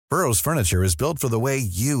Burrow's furniture is built for the way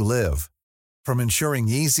you live. From ensuring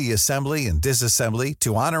easy assembly and disassembly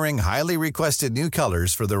to honoring highly requested new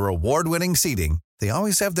colors for their award-winning seating, they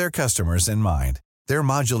always have their customers in mind. Their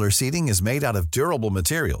modular seating is made out of durable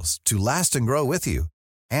materials to last and grow with you.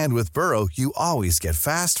 And with Burrow, you always get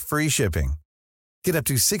fast, free shipping. Get up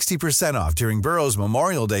to 60% off during Burrow's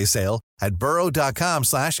Memorial Day sale at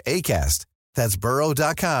burrow.com/ACAST. That's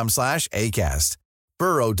burrow.com/ACAST.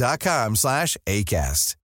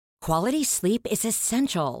 burrow.com/ACAST. Quality sleep is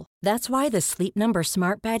essential. That's why the Sleep Number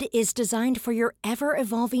Smart Bed is designed for your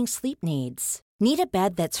ever-evolving sleep needs. Need a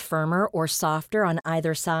bed that's firmer or softer on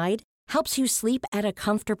either side? Helps you sleep at a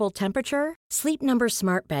comfortable temperature? Sleep Number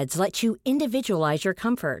Smart Beds let you individualize your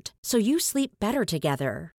comfort, so you sleep better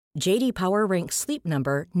together. J.D. Power ranks Sleep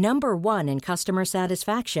Number number 1 in customer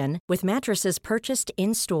satisfaction with mattresses purchased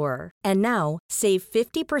in-store. And now, save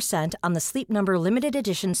 50% on the Sleep Number Limited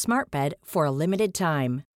Edition Smart Bed for a limited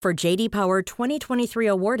time. For J.D. Power 2023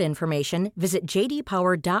 award information, visit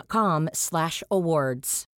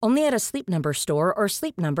jdpower.com/awards. Only at a Sleep Number store or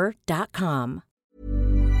sleepnumber.com.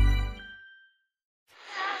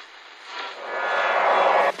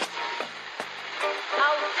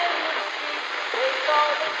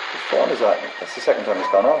 What is that? That's the second time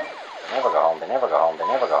it's gone off. They never go home,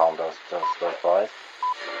 those boys.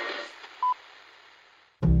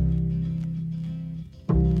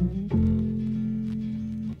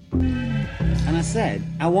 And I said,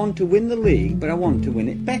 I want to win the league, but I want to win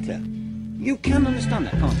it better. You can understand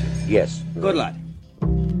that, can't you? Yes. Good lad.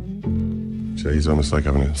 So he's almost like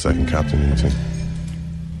having a second captain in the team.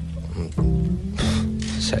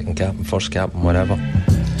 Second captain, first captain, whatever.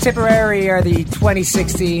 Tipperary are the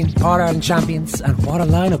 2016 All-Ireland champions, and what a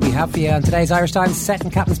lineup we have for you on today's Irish Times Second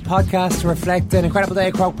Captain's podcast to reflect an incredible day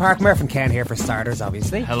at Croke Park. Murph and Ken here for starters,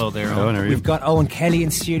 obviously. Hello there. Hello, We've got Owen Kelly in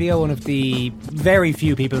studio, one of the very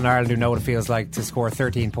few people in Ireland who know what it feels like to score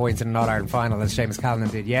 13 points in an All-Ireland final, as Seamus Callanan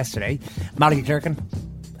did yesterday. Malachy Clerkin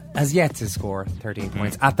has yet to score 13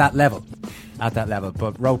 points at that level,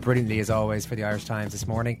 but wrote brilliantly as always for the Irish Times this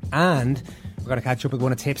morning. And we're going to catch up with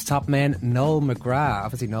one of Tipp's top men, Noel McGrath.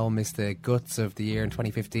 Obviously Noel missed the guts of the year in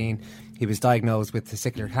 2015. He was diagnosed with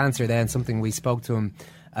testicular cancer then, something we spoke to him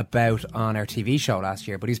about on our TV show last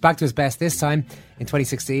year, but he's back to his best this time in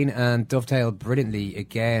 2016 and dovetailed brilliantly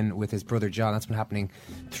again with his brother John. That's been happening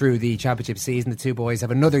through the championship season. The two boys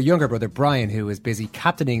have another younger brother, Brian, who is busy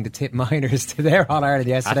captaining the Tipp Miners to their All-Ireland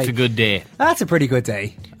yesterday. That's a good day. That's a pretty good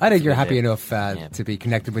day. I think you're happy enough to be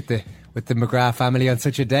connected with the McGrath family on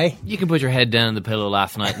such a day. You can put your head down on the pillow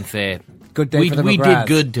last night and say, good day for the we McGraths. did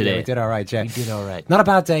good today. Yeah, we did all right, yeah. We did all right. Not a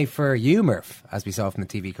bad day for you, Murph, as we saw from the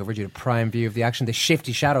TV coverage. You had a prime view of the action. The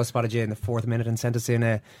shifty shadow spotted you in the 4th minute and sent us in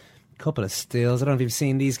a couple of stills. I don't know if you've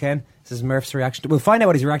seen these, Ken. This is Murph's reaction. We'll find out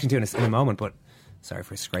what he's reacting to in a moment, but sorry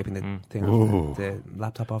for scraping the thing off the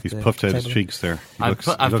laptop off. He's puffed out his cheeks there. I've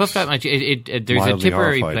puffed out my cheeks. There's a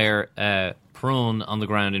Tipperary player prone on the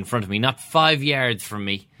ground in front of me, not 5 yards from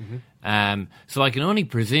me. So I can only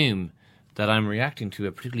presume that I'm reacting to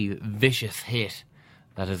a particularly vicious hit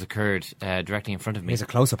that has occurred directly in front of me. Here's a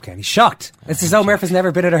close-up, Ken. He's shocked. It's as though Murph has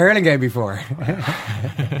never been at a hurling game before.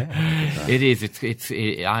 It is.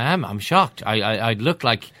 I'm shocked. I look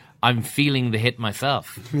like I'm feeling the hit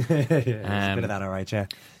myself. Yeah, a bit of that, all right, yeah.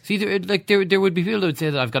 See, there would be people that would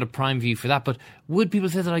say that I've got a prime view for that, but would people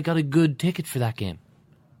say that I got a good ticket for that game?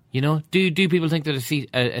 You know, do people think that a seat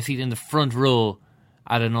in the front row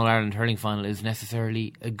at an All-Ireland hurling final is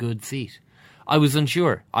necessarily a good seat? I was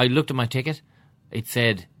unsure. I looked at my ticket. It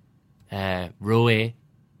said row A,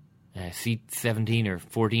 seat 17 or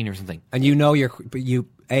 14 or something. And you know you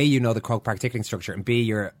know the Croke Park ticketing structure, and B,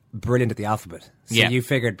 you're brilliant at the alphabet. So you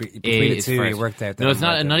figured between the two, you worked out that. No, it's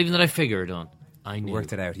not even that I figured it on. I knew. You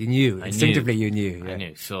worked it out. You knew. Instinctively you knew. Yeah. I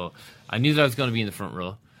knew. So I knew that I was going to be in the front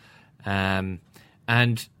row. And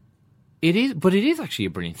it is actually a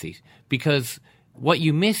brilliant seat, because what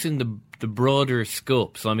you miss in the broader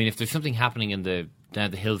scope. So I mean, if there's something happening in the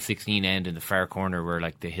Hill 16 end in the far corner where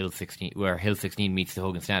Hill 16 meets the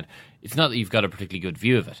Hogan stand, it's not that you've got a particularly good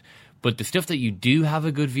view of it, but the stuff that you do have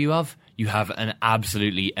a good view of, you have an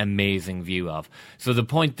absolutely amazing view of. So the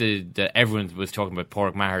point that everyone was talking about,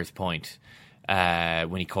 Pádraig Maher's point,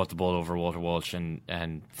 when he caught the ball over Walter Walsh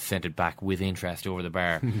and sent it back with interest over the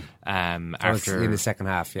bar. After in the second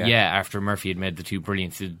half, after Murphy had made the two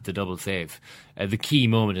brilliant, the double save. The key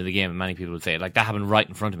moment of the game, and many people would say, that happened right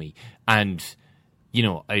in front of me. And, you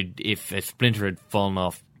know, if a splinter had flown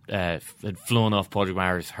off Pádraig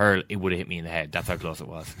Maher's hurl, it would have hit me in the head. That's how close it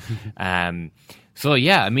was. So,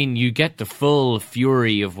 yeah, I mean, you get the full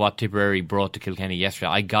fury of what Tipperary brought to Kilkenny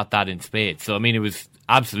yesterday. I got that in spades. So, I mean, it was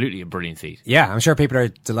absolutely a brilliant seat. Yeah, I'm sure people are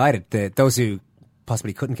delighted. Those who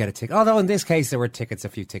possibly couldn't get a ticket, although in this case there were a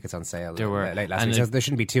few tickets on sale. There were late last week, so there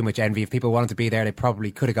shouldn't be too much envy. If people wanted to be there, they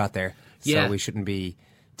probably could have got there. Yeah. So we shouldn't be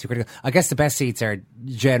too critical. I guess the best seats are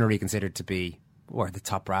generally considered to be where the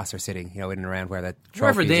top brass are sitting, in and around where the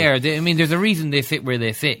wherever they are. There's a reason they sit where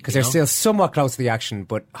they sit. Because they're still somewhat close to the action,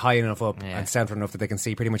 but high enough up and central enough that they can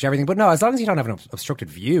see pretty much everything. But no, as long as you don't have an obstructed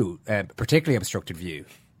view, particularly obstructed view.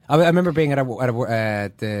 I remember being at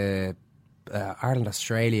the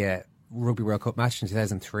Ireland-Australia Rugby World Cup match in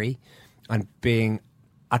 2003 and being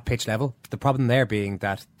at pitch level. The problem there being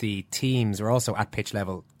that the teams were also at pitch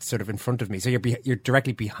level, sort of in front of me. So you're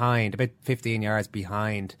directly behind, about 15 yards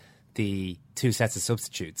behind the two sets of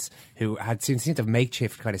substitutes who seemed to have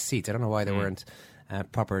makeshift kind of seats. I don't know why they weren't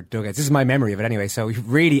proper dugouts. This is my memory of it anyway. So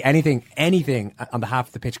really anything on the half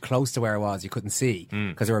of the pitch close to where I was, you couldn't see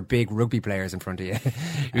because there were big rugby players in front of you.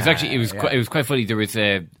 It was quite funny. There was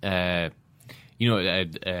a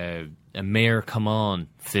mayor come on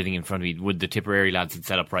sitting in front of me with the Tipperary lads had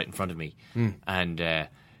set up right in front of me, and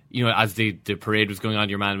as the parade was going on,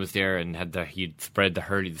 your man was there and he'd spread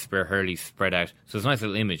the spare hurleys spread out. So it's a nice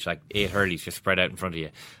little image, like 8 hurleys just spread out in front of you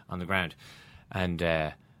on the ground. And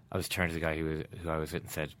I was turning to the guy who I was with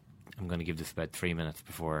and said, I'm going to give this about 3 minutes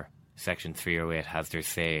before Section 308 has their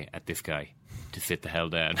say at this guy to sit the hell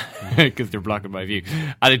down because they're blocking my view.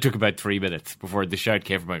 And it took about 3 minutes before the shout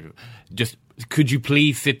came from my view. Just, could you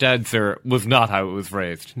please sit down, sir, was not how it was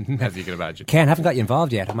phrased, as you can imagine. Ken, haven't got you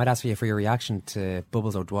involved yet. I might ask for your reaction to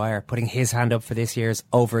Bubbles O'Dwyer putting his hand up for this year's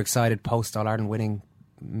overexcited post-All-Ireland winning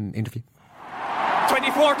interview.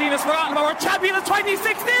 2014 is forgotten, but we're champion of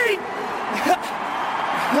 2016!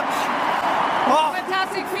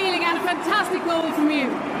 Fantastic feeling and a fantastic goal from you.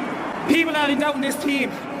 People had doubt in this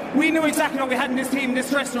team. We knew exactly what we had in this team, in this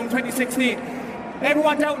dressing room 2016.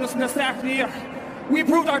 Everyone doubted us in the start of the year. We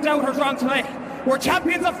proved our doubters wrong tonight. We're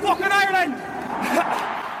champions of fucking Ireland!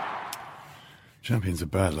 Champions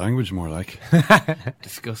of bad language, more like.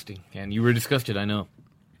 Disgusting. And you were disgusted, I know.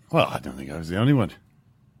 Well, I don't think I was the only one.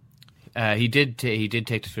 He did take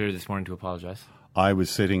to Twitter this morning to apologise. I was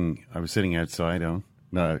sitting outside,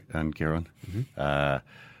 and Kieran, out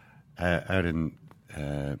in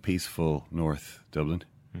peaceful North Dublin.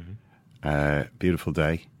 Beautiful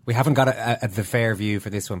day. We haven't got the fair view for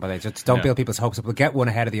this one, but just don't build people's hopes up. We'll get one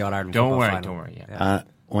ahead of the All-Ireland football final. Don't worry.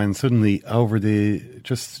 When suddenly,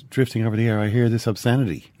 just drifting over the air, I hear this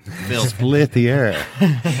obscenity. Split the air.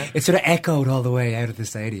 It sort of echoed all the way out of the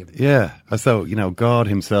stadium. Yeah, as though, God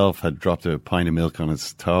himself had dropped a pint of milk on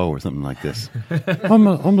his toe or something like this.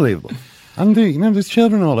 Unbelievable. And there's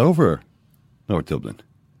children all over North Dublin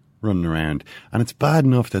running around, and it's bad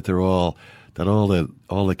enough that all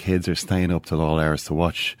the kids are staying up till all hours to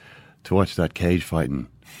watch that cage fighting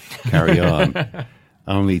carry on,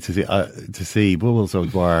 only to see Bubbles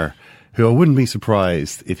O'Dwyer, who I wouldn't be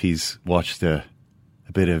surprised if he's watched a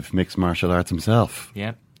bit of mixed martial arts himself.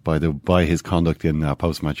 Yeah. By his conduct in a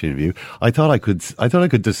post-match interview, I thought I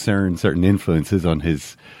could discern certain influences on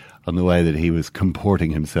the way that he was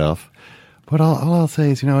comporting himself. But all I'll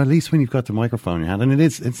say is, at least when you've got the microphone in your hand, and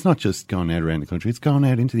it's not just going out around the country, it's going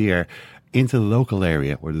out into the air, into the local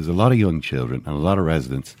area where there's a lot of young children and a lot of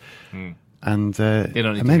residents. And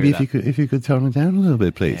maybe if you could tone it down a little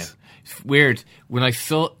bit, please. Yeah. It's weird when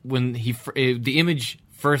the image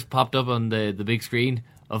first popped up on the big screen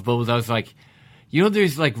of Bubbles. I was like,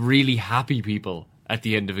 there's like really happy people at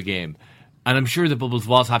the end of a game, and I'm sure that Bubbles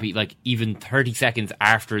was happy, like even 30 seconds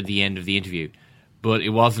after the end of the interview. But it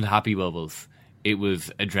wasn't happy Bubbles. It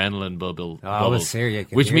was adrenaline bubbles. Oh, it was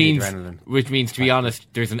serious. Which means, to be honest,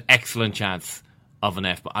 there's an excellent chance of an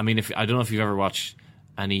F. I mean, I don't know if you've ever watched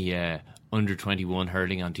any under 21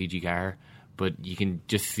 hurling on TG Car, but you can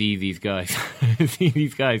just see these guys,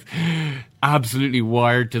 absolutely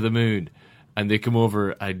wired to the moon, and they come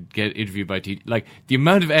over and get interviewed by TG. Like the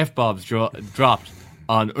amount of F-bombs dropped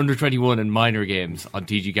on under 21 and minor games on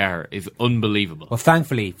TG Car is unbelievable. Well,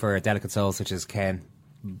 thankfully for a delicate soul such as Ken,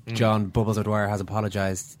 John Bubbles O'Dwyer has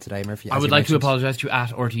apologised today, Murphy. I would like to apologise to at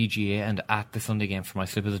RTGA and at the Sunday Game for my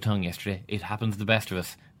slip of the tongue yesterday. It happens to the best of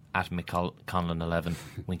us. At McConlon11,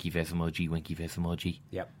 winky face emoji.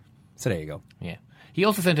 Yep. So there you go. Yeah. He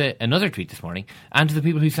also sent another tweet this morning, and to the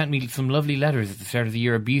people who sent me some lovely letters at the start of the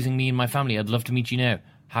year abusing me and my family, I'd love to meet you now.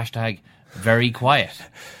 #very quiet.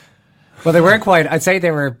 Well, they weren't quiet. I'd say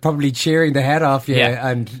they were probably cheering the head off you. Yeah.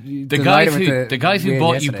 And the guys who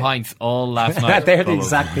bought you pints all last night. They're the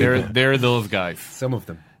exact people. They're those guys. Some of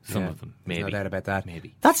them. Some of them. Maybe. There's no doubt about that.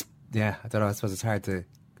 Maybe. I don't know. I suppose it's hard to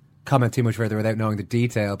comment too much further without knowing the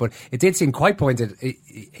detail, but it did seem quite pointed.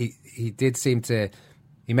 He did seem to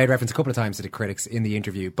He made reference a couple of times to the critics in the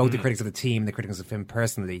interview, both the critics of the team, the critics of him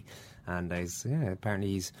personally, and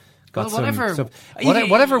apparently he's got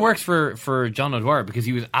whatever works for John O'Dwyer, because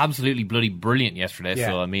he was absolutely bloody brilliant yesterday. Yeah.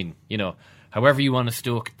 So I mean, however you want to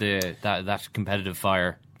stoke that competitive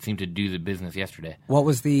fire, seemed to do the business yesterday. What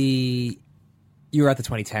was you were at the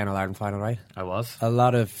 2010 All-Ireland final, right? I was. A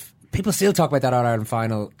lot of people still talk about that All-Ireland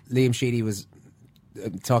final. Liam Sheedy was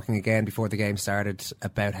talking again before the game started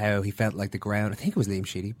about how he felt like the ground, I think it was Liam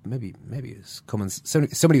Sheedy, maybe it was Cummins,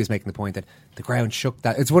 somebody was making the point that the ground shook.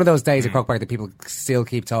 That it's one of those days at Croke Park that people still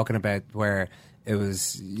keep talking about, where it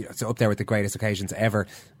was it's up there with the greatest occasions ever.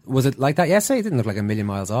 Was it like that yesterday? It didn't look like a million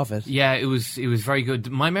miles off it. Yeah, it was very good.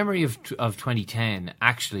 My memory of 2010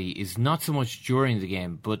 actually is not so much during the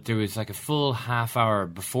game, but there was like a full half hour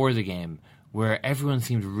before the game where everyone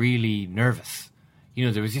seemed really nervous.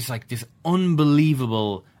 There was just like this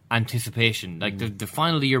unbelievable anticipation. Like the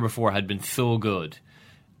final the year before had been so good,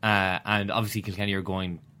 and obviously Kilkenny are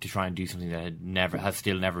going to try and do something that has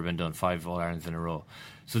still never been done, 5 All-Irelands in a row.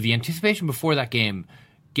 So the anticipation before that game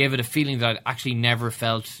gave it a feeling that I'd actually never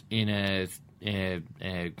felt in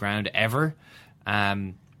a ground ever.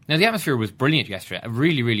 Now the atmosphere was brilliant yesterday,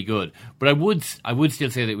 really, really good. But I would still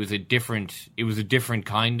say that it was a different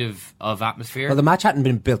kind of atmosphere. Well, the match hadn't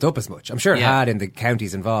been built up as much. I'm sure it had in the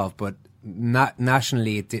counties involved, but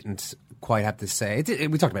nationally it didn't quite have to say.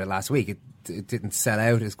 We talked about it last week. It didn't sell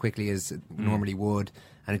out as quickly as it normally would,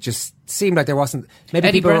 and it just seemed like there wasn't.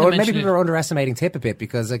 Maybe people are underestimating Tipp a bit,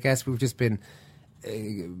 because I guess we've just been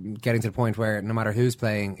getting to the point where no matter who's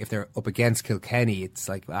playing, if they're up against Kilkenny, it's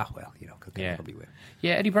like, Kilkenny probably win.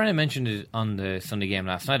 Yeah, Eddie Brennan mentioned it on the Sunday game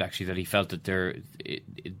last night, actually, that he felt that there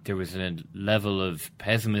was a level of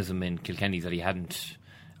pessimism in Kilkenny that he hadn't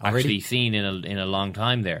actually seen in a long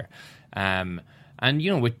time there. And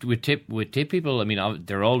with Tipp people, I mean,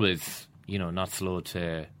 they're always not slow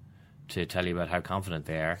to tell you about how confident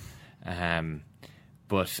they are.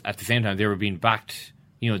 But at the same time, they were being backed.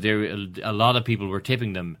 A lot of people were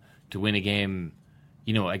tipping them to win a game,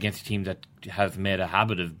 against a team that has made a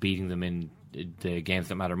habit of beating them in the games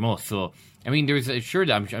that matter most. So, I mean, I'm sure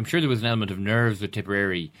there was an element of nerves with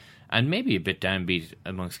Tipperary, and maybe a bit downbeat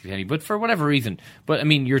amongst Kilkenny, but for whatever reason. But I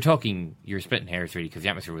mean, you're splitting hairs really, because the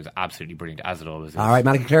atmosphere was absolutely brilliant, as it always is. All right,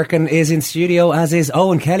 Malachy Clerkin is in studio, as is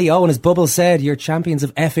Owen Kelly. Owen, as Bubbles said, you're champions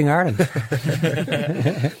of effing Ireland.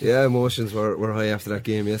 Yeah, emotions were high after that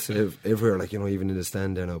game yesterday, everywhere, even in the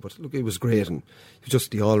stand there now. But look, it was great, and it was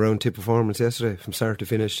just the all-round Tipp performance yesterday, from start to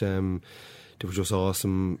finish. They were just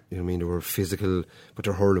awesome. They were physical, but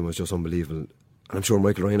their hurling was just unbelievable. And I'm sure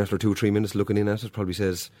Michael Ryan, after 2 or 3 minutes looking in at it, probably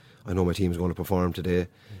says, I know my team's going to perform today,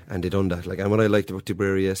 and they done that. And what I liked about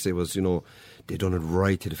Tipperary yesterday was, they done it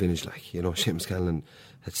right to the finish. Seamus Callan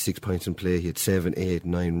had 6 points in play. He had 7, 8,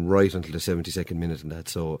 9 right until the 72nd minute, and that.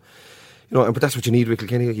 So, but that's what you need with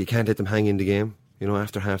Kilkenny. You can't let them hang in the game.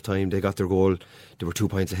 After half time, they got their goal. They were 2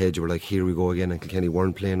 points ahead. You were like, here we go again, and Kilkenny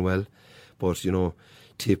weren't playing well. But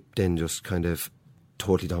Tipp then just kind of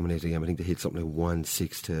totally dominated the game. I think they hit something like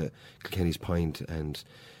 1-6 to Kilkenny's point, and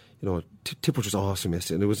Tipp was just awesome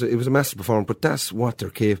yesterday, and it was a massive performance. But that's what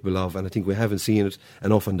they're capable of, and I think we haven't seen it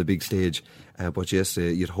enough on the big stage. But yes,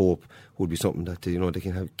 you'd hope would be something that they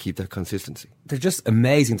can keep that consistency. They're just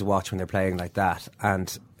amazing to watch when they're playing like that,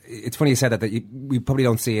 and it's funny you said that we probably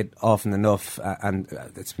don't see it often enough, and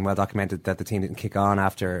it's been well documented that the team didn't kick on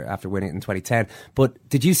after winning it in 2010. But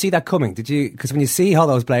did you see that coming? Did you? Because when you see all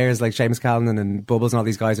those players like Seamus Callan and Bubbles and all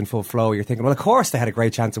these guys in full flow, you're thinking, well, of course they had a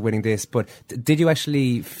great chance of winning this. But did you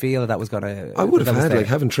actually feel that was going to? I would have had,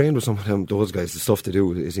 having trained with some of those guys, the stuff they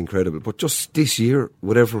do is incredible. But just this year,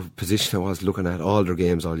 whatever position I was looking at, all their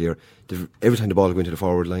games all year, every time the ball would go into the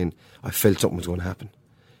forward line, I felt something was going to happen.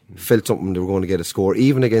 Felt something they were going to get a score.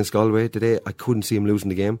 Even against Galway today, I couldn't see him losing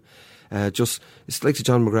the game. It's like to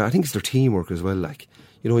John McGrath. I think it's their teamwork as well.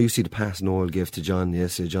 You see the pass Noel gave to John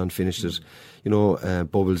yesterday. John finished it.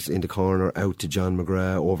 Bubbles in the corner, out to John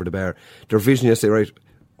McGrath over the bar. Their vision yesterday, right?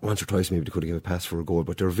 Once or twice maybe they could have given a pass for a goal,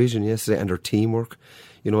 but their vision yesterday and their teamwork,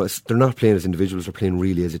 they're not playing as individuals, they're playing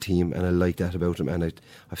really as a team, and I like that about them, and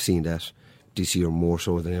I've seen that this year more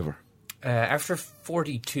so than ever. After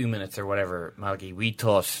 42 minutes or whatever, Malgi, we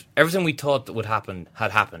thought everything we thought that would happen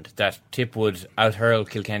had happened. That Tipp would out-hurl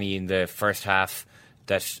Kilkenny in the first half,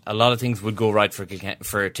 that a lot of things would go right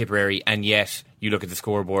for Tipperary, and yet you look at the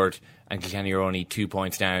scoreboard and Kilkenny are only 2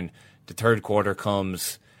 points down. The third quarter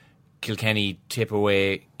comes, Kilkenny tip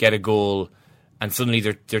away, get a goal, and suddenly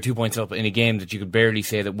they're 2 points up in a game that you could barely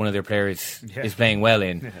say that one of their players is playing well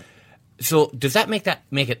in. So does that make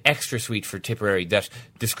it extra sweet for Tipperary that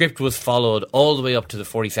the script was followed all the way up to the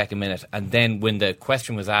 42nd minute, and then when the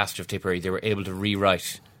question was asked of Tipperary, they were able to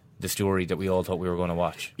rewrite the story that we all thought we were going to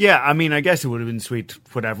watch? Yeah, I mean, I guess it would have been sweet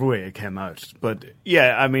whatever way it came out. But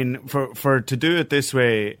yeah, I mean, for to do it this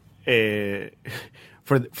way,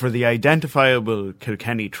 for the identifiable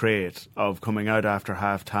Kilkenny trait of coming out after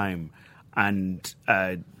half time and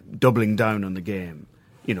doubling down on the game,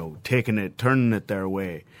 you know, turning it their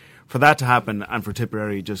way, for that to happen, and for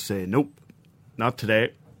Tipperary just say, nope, not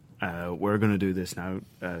today, we're going to do this now,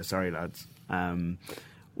 sorry lads,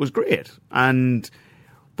 was great.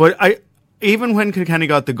 But even when Kilkenny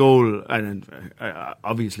got the goal, and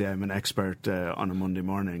obviously I'm an expert on a Monday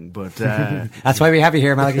morning, but that's why we have you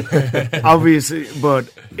here, Malky. Obviously,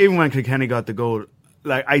 but even when Kilkenny got the goal,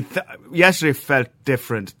 like yesterday felt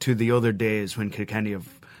different to the other days when Kilkenny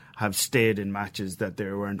have stayed in matches that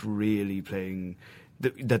they weren't really playing,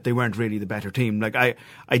 that they weren't really the better team. Like I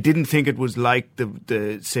didn't think it was like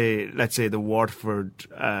let's say the Waterford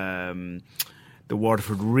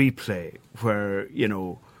replay, where, you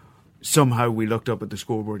know, somehow we looked up at the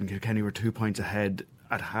scoreboard and Kilkenny were 2 points ahead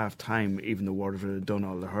at half time, even though Waterford had done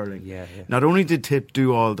all the hurling. Yeah. Not only did Tipp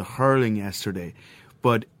do all the hurling yesterday,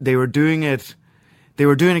 but they were doing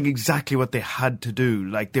exactly what they had to do.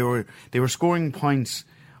 Like they were scoring points.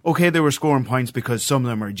 Okay, they were scoring points because some of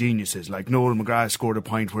them are geniuses. Like Noel McGrath scored a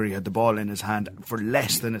point where he had the ball in his hand for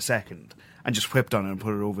less than a second and just whipped on it and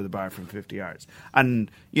put it over the bar from 50 yards. And,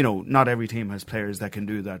 you know, not every team has players that can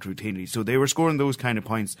do that routinely. So they were scoring those kind of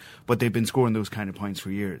points, but they've been scoring those kind of points for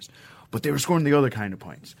years. But they were scoring the other kind of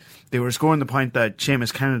points. They were scoring the point that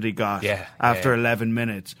Seamus Kennedy got after 11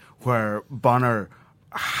 minutes, where Bonner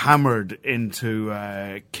hammered into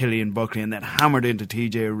Killian Buckley and then hammered into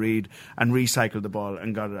TJ Reid and recycled the ball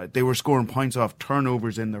and got it out. They were scoring points off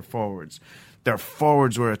turnovers in their forwards. Their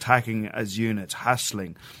forwards were attacking as units,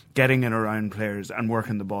 hassling, getting in around players and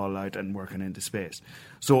working the ball out and working into space.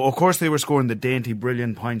 So, of course, they were scoring the dainty,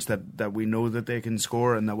 brilliant points that we know that they can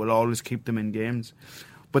score and that will always keep them in games.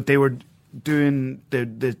 But they were doing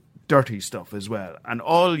the dirty stuff as well. And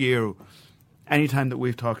all year, anytime that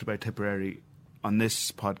we've talked about Tipperary on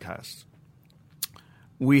this podcast,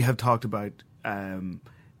 we have talked about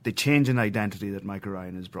the change in identity that Michael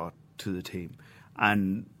Ryan has brought to the team.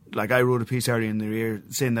 And like I wrote a piece earlier in the year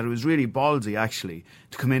saying that it was really ballsy, actually,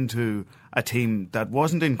 to come into a team that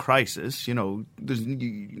wasn't in crisis. You know,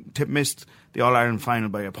 Tipp missed the All-Ireland final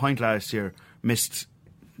by a point last year, missed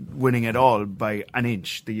winning it all by an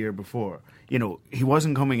inch the year before. You know, he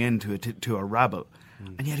wasn't coming into to a rabble,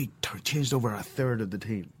 and yet he changed over a third of the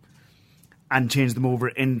team and changed them over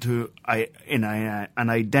into an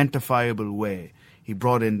identifiable way. He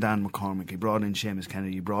brought in Dan McCormick, he brought in Seamus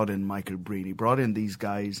Kennedy, he brought in Michael Breen, he brought in these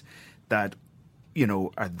guys that, you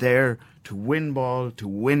know, are there to win ball, to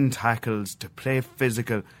win tackles, to play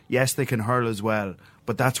physical. Yes, they can hurl as well,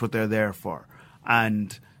 but that's what they're there for.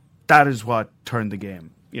 And that is what turned the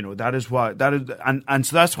game. You know, and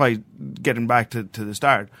so that's why, getting back to the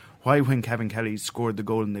start, why when Kevin Kelly scored the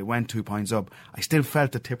goal and they went 2 points up, I still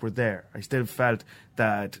felt that Tipp were there. I still felt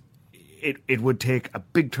that it would take a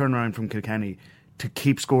big turnaround from Kilkenny to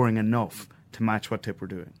keep scoring enough to match what Tipp were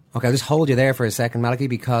doing. Okay, I'll just hold you there for a second, Malky,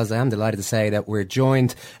 because I am delighted to say that we're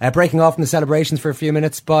joined, breaking off from the celebrations for a few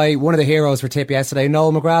minutes, by one of the heroes for Tipp yesterday,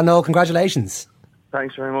 Noel McGrath. Noel, congratulations.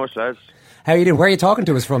 Thanks very much, lads. How are you doing? Where are you talking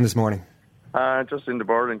to us from this morning? Just in the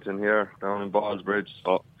Burlington here, down in Ballsbridge.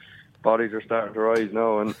 So bodies are starting to rise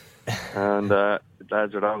now, and the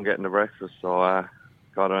lads are down getting the breakfast. So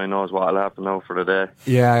God only knows what will happen now for the day.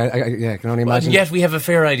 Yeah, I can only imagine. And yet we have a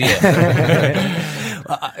fair idea.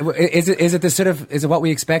 Is it what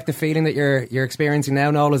we expect? The feeling that you're experiencing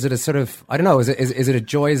now, Noel? Is it a sort of, I don't know? Is it a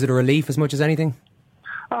joy? Is it a relief as much as anything?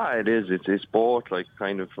 It is. It's both. Like,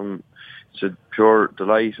 kind of it's a pure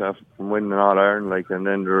delight from winning All Ireland, like, and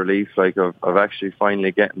then the relief, like, of actually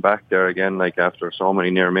finally getting back there again, like, after so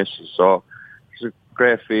many near misses. So it's a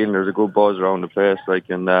great feeling. There's a good buzz around the place, like,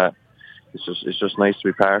 and it's just nice to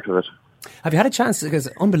be part of it. Have you had a chance? Because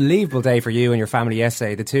unbelievable day for you and your family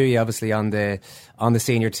yesterday. The two of you obviously on the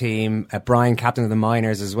senior team. Brian, captain of the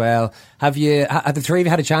minors as well. Have the three of you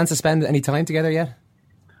had a chance to spend any time together yet?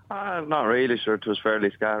 Not really. Sure, it was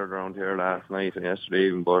fairly scattered around here last night and yesterday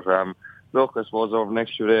even. But look, I suppose over the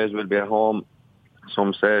next few days we'll be at home at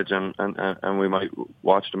some stage and we might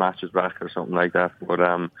watch the matches back or something like that. But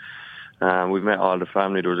we've met all the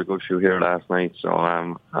family. There was a good few here last night.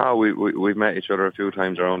 So we've met each other a few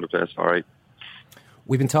times around the place. All right.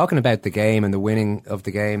 we've been talking about the game and the winning of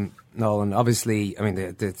the game, Noel, and obviously, I mean,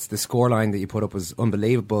 the scoreline that you put up was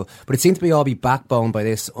unbelievable, but it seemed to be backboned by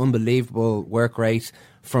this unbelievable work rate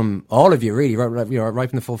from all of you, really, right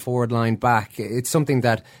from the full forward line back. It's something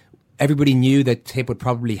that everybody knew that Tipp would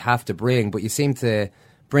probably have to bring, but you seem to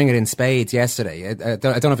bring it in spades yesterday. I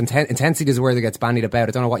don't know if intensity is a word that gets bandied about.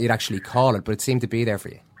 I don't know what you'd actually call it, but it seemed to be there for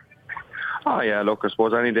you. Oh yeah, look, I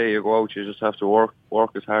suppose any day you go out, you just have to work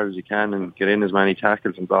as hard as you can and get in as many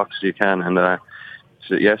tackles and blocks as you can. And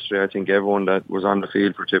so yesterday, I think everyone that was on the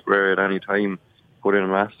field for Tipperary at any time put in a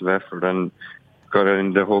massive effort and got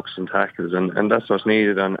in the hooks and tackles, and that's what's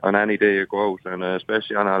needed on any day you go out, and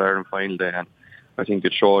especially on All-Ireland final day. And I think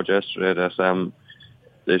it showed yesterday that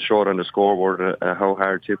they showed on the scoreboard how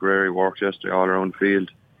hard Tipperary worked yesterday all around the field.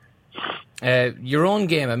 Your own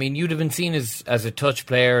game, I mean, you'd have been seen as a touch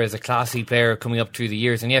player, as a classy player coming up through the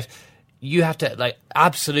years, and yet you have to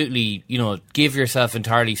absolutely, give yourself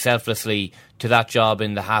entirely selflessly to that job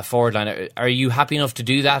in the half forward line. Are you happy enough to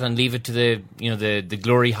do that and leave it to the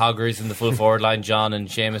glory hoggers in the full forward line, John and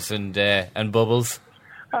Seamus and Bubbles?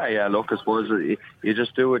 Yeah, look, I suppose you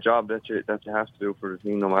just do a job that you have to do for the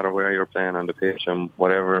team, no matter where you're playing on the pitch, and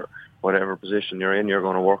whatever position you're in, you're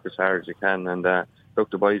going to work as hard as you can. And look,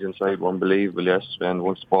 the boys inside were unbelievable yesterday, and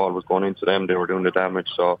once the ball was going into them, they were doing the damage.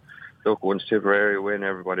 So look, once Tipperary win,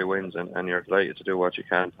 everybody wins, and you're delighted to do what you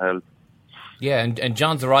can to help. Yeah, and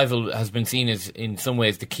John's arrival has been seen as, in some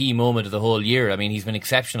ways, the key moment of the whole year. I mean, he's been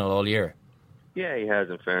exceptional all year. Yeah, he has,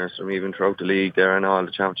 in fairness. Even throughout the league there and all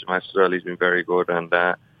the championship matches as well, he's been very good. And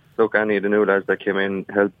look, any of the new lads that came in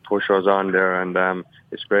helped push us on there, and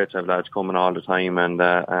it's great to have lads coming all the time, and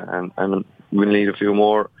we'll need a few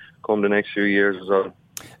more come the next few years as well.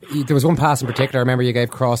 There was one pass in particular, I remember you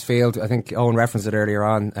gave crossfield. I think Owen referenced it earlier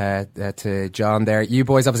on to John there. You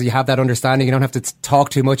boys obviously have that understanding. You don't have to talk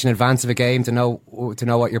too much in advance of a game to know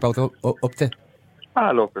what you're both up to.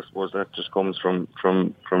 Look, I suppose that just comes from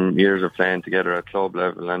years of playing together at club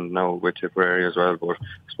level, and now with Tipperary as well. But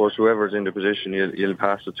I suppose whoever's in the position, you'll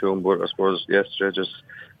pass it to him. But I suppose yesterday just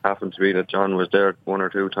happened to be that John was there one or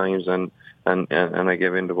two times, and I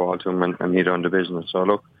gave in the ball to him, and he done the business. So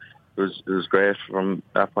look, it was great from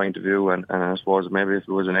that point of view, and I suppose maybe if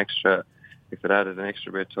it added an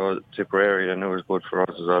extra bit to Tipperary, then it was good for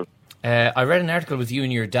us as well. I read an article with you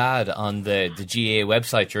and your dad on the GAA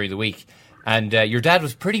website during the week, and your dad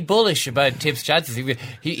was pretty bullish about Tipp's chances.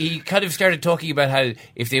 He kind of started talking about how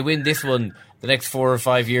if they win this one, the next 4 or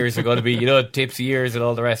 5 years are going to be, Tipp's years and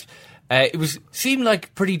all the rest. It seemed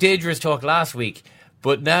like pretty dangerous talk last week,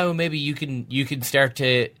 but now maybe you can start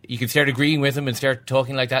agreeing with him and start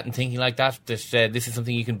talking like that and thinking like that. This is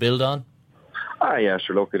something you can build on. Yeah,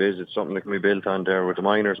 sure. Look, it is. It's something that can be built on there with the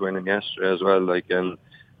minors winning yesterday as well.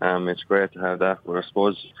 It's great to have that. But I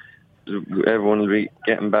suppose everyone will be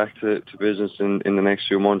getting back to business in the next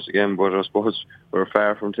few months again. But I suppose we're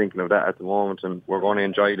far from thinking of that at the moment, and we're going to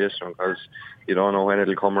enjoy this one because you don't know when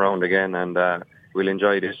it'll come around again. And we'll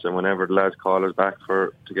enjoy this, and whenever the lads call us back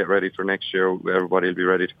to get ready for next year, everybody will be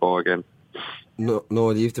ready to go again. No,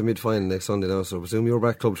 you have the mid-final next Sunday now, so I presume you're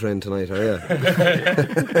back club train tonight, are you?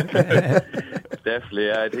 Definitely,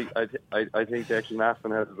 yeah. I think Declan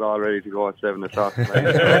Naffin has us all ready to go at 7 o'clock.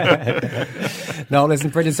 No, listen,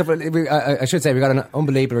 brilliant stuff. I should say we got an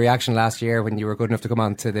unbelievable reaction last year when you were good enough to come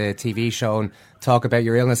on to the TV show and talk about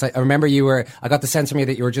your illness. I remember I got the sense from you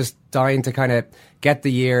that you were just dying to kind of get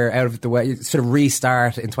the year out of the way, sort of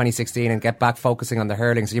restart in 2016 and get back focusing on the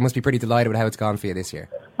hurling. So you must be pretty delighted with how it's gone for you this year.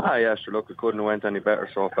 Yeah, sure. Look, it couldn't have went any better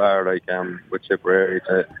so far. With Tipperary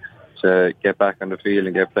to get back on the field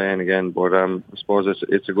and get playing again. But I suppose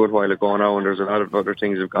it's a good while ago now, and there's a lot of other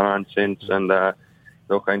things that have gone on since. And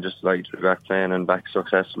look, I'm just delighted to be back playing and back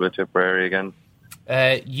successful with Tipperary again.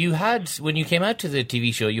 You had, when you came out to the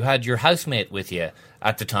TV show, you had your housemate with you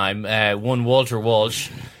at the time, one Walter Walsh.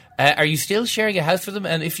 Are you still sharing a house with them?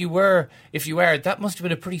 And if you were, that must have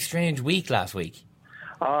been a pretty strange week last week.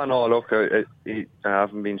 No, look, I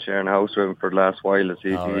haven't been sharing a house with him for the last while. As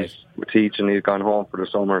he's teaching, he's gone home for the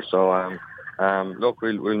summer. So, look,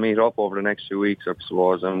 we'll meet up over the next few weeks, I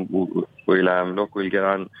suppose, and we'll get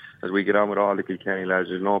on as we get on with all the Kilkenny lads.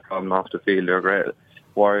 There's no problem off the field. They're great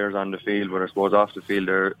warriors on the field, but I suppose off the field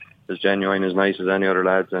they're as genuine, as nice as any other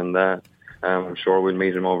lads, and I'm sure we'll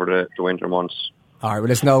meet them over the winter months. All right, well,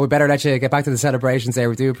 listen, we better let you get back to the celebrations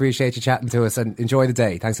there. We do appreciate you chatting to us, and enjoy the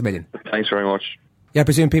day. Thanks a million. Thanks very much. Yeah, I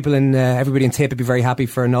presume people everybody in Tipp would be very happy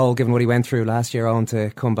for Noel, given what he went through last year on, to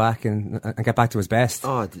come back and get back to his best.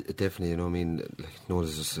 Definitely, Noel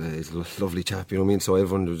is he's a lovely chap, So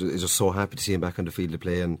everyone is just so happy to see him back on the field to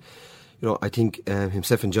play, and I think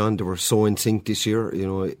himself and John, they were so in sync this year.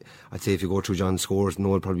 I'd say if you go through John's scores,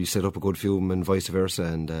 Noel probably set up a good few of them and vice versa.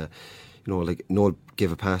 And Noel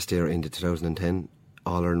gave a pass there in the 2010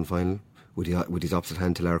 All-Ireland final with his opposite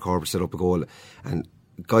hand to Lara Corbett, set up a goal. And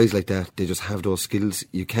guys like that, they just have those skills.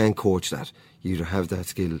 You can't coach that. You either have that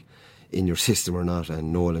skill in your system or not,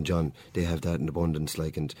 and Noel and John, they have that in abundance.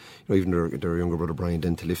 And even their younger brother Brian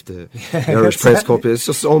then to lift the Irish Press Cup, it's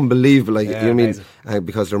just unbelievable. You know what I mean?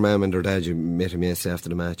 Because their mum and their dad, you met him yesterday after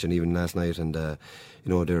the match and even last night, and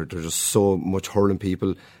they're just so much hurling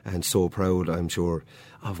people and so proud, I'm sure,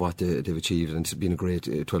 of what they've achieved, and it's been a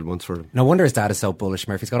great 12 months for them. No wonder his dad is so bullish,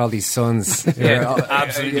 Murphy. He's got all these sons.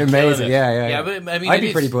 Absolutely amazing. Yeah. But, I mean, I'd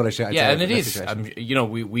be pretty bullish. And it is.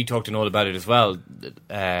 We talked to Noel about it as well.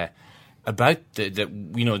 About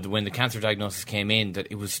when the cancer diagnosis came in, that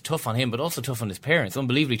it was tough on him, but also tough on his parents.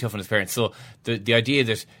 Unbelievably tough on his parents. So the idea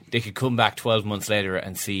that they could come back 12 months later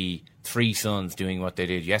and see 3 sons doing what they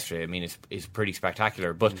did yesterday, I mean, is pretty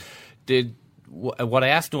spectacular. But what I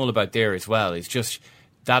asked Noel about there as well is just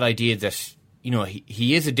that idea that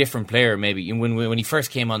he is a different player. Maybe when he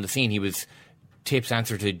first came on the scene, he was Tipp's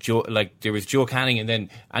answer to Joe. Like, there was Joe Canning, and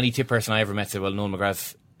then any Tipp person I ever met said, "Well, Noel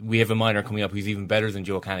McGrath, we have a minor coming up who's even better than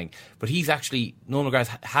Joe Canning." But Noel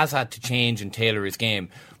McGrath has had to change and tailor his game.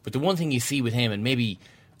 But the one thing you see with him, and maybe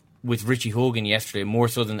with Richie Hogan yesterday, more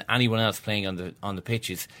so than anyone else playing on the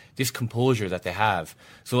pitch, is this composure that they have.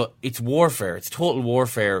 So it's warfare. It's total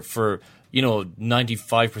warfare for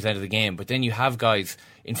 95% of the game. But then you have guys,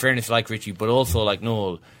 in fairness, like Richie, but also like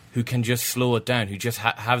Noel, who can just slow it down, who just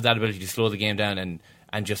have that ability to slow the game down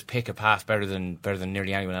and just pick a pass better than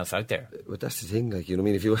nearly anyone else out there. But that's the thing,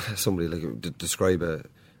 if you ask somebody describe a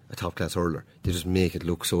top class hurler, they just make it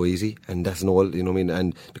look so easy, and that's Noel,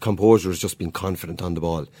 and the composure has just been confident on the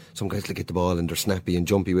ball. Some guys get the ball and they're snappy and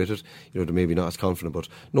jumpy with it, they're maybe not as confident, but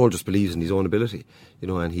Noel just believes in his own ability,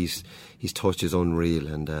 and his touch is unreal,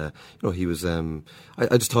 and he was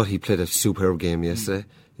I just thought he played a superb game yesterday.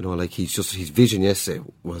 His vision yesterday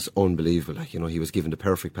was unbelievable. He was given the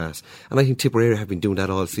perfect pass. And I think Tipperary have been doing that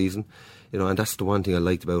all season. And that's the one thing I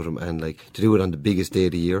liked about him. And to do it on the biggest day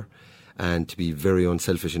of the year and to be very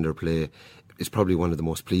unselfish in their play is probably one of the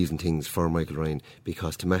most pleasing things for Michael Ryan,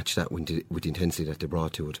 because to match that with the intensity that they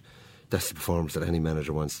brought to it, that's the performance that any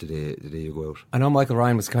manager wants the day you go out. I know Michael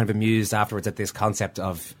Ryan was kind of amused afterwards at this concept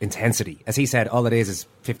of intensity. As he said, all it is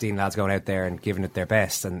 15 lads going out there and giving it their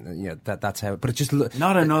best, and that's how. But it just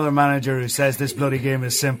not another manager who says this bloody game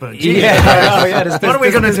is simple. What are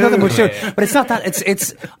we going to do? But it's not that.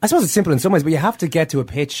 It's I suppose it's simple in some ways, but you have to get to a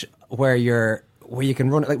pitch where you can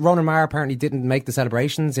run. Like Ronan Maher apparently didn't make the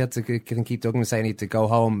celebrations. He had to keep Duggan saying he had to go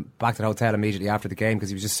home back to the hotel immediately after the game because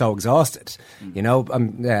he was just so exhausted.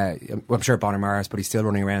 I'm sure Bonner Maris, but he's still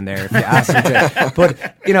running around there if you ask him to.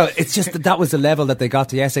 But it's just that was the level that they got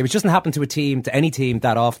to yesterday, which doesn't happen to any team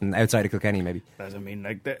that often outside of Kilkenny, maybe.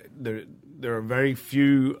 There are very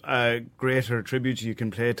few greater tributes you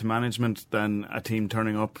can pay to management than a team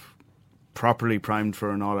turning up properly primed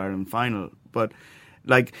for an All-Ireland final. But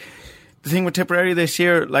the thing with Tipperary this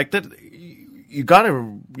year, you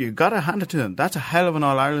gotta hand it to them. That's a hell of an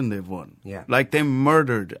All Ireland they've won. Yeah, they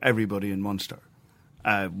murdered everybody in Munster,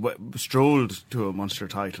 strolled to a Munster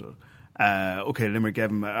title. Limerick gave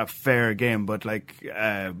them a fair game, but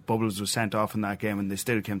Bubbles was sent off in that game, and they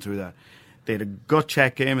still came through that. They had a gut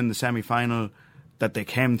check game in the semi-final that they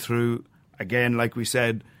came through. Again, like we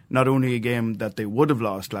said, not only a game that they would have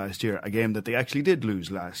lost last year, a game that they actually did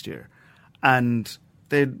lose last year, and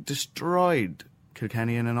they destroyed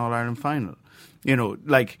Kilkenny in an All-Ireland final. There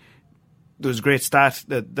was a great stat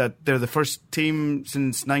that they're the first team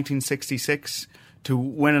since 1966 to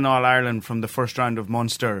win an All-Ireland from the first round of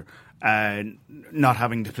Munster, not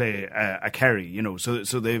having to play a Kerry.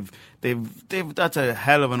 So they've that's a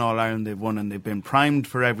hell of an All-Ireland they've won, and they've been primed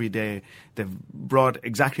for every day. They've brought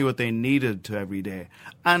exactly what they needed to every day.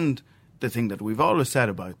 And the thing that we've always said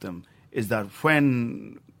about them is that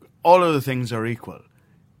when all other things are equal,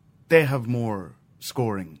 they have more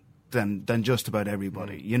scoring than just about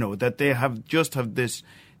everybody. That they have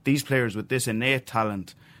these players with this innate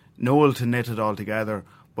talent, Noel to knit it all together,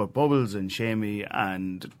 but Bubbles and Shamey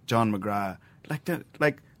and John McGrath,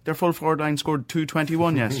 their full forward line scored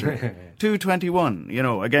 221 yesterday. 221,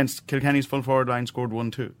 against Kilkenny's full forward line scored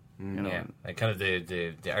 1-2. Yeah, kind of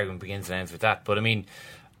the argument begins and ends with that. But I mean,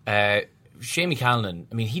 Shamey Callanan,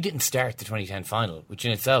 he didn't start the 2010 final, which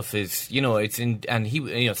in itself is,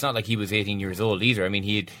 it's not like he was 18 years old either.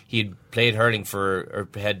 He had played hurling or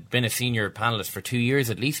had been a senior panellist for 2 years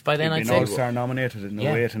at least by then. I'd say. All-Star nominated in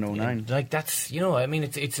 08 and 09. That's,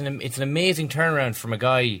 it's an amazing turnaround from a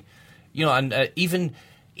guy, and even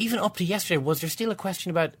even up to yesterday, was there still a question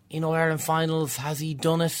about in All-Ireland finals, has he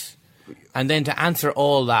done it? And then to answer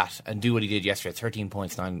all that and do what he did yesterday, 13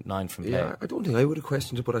 points, 9 from play. Yeah, I don't think I would have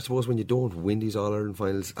questioned it, but I suppose when you don't win these All-Ireland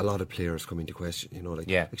finals, a lot of players come into question.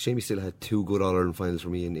 Like Shamey still had 2 good All-Ireland finals for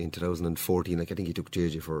me in 2014. Like I think he took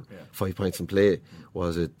JJ for 5 points in play.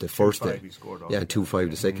 Was it the first day? And 2-5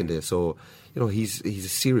 the second day. So he's a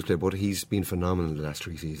serious player, but he's been phenomenal in the last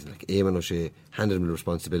 3 seasons. Like Eamon O'Shea handed him the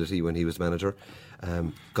responsibility when he was manager,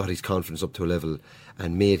 got his confidence up to a level,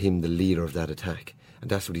 and made him the leader of that attack. And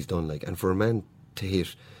that's what he's done. And for a man to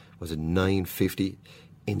hit, was it 950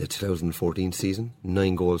 in the 2014 season,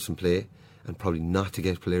 9 goals from play, and probably not to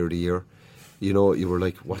get Player of the Year, you were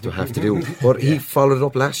like, what do I have to do? But he followed it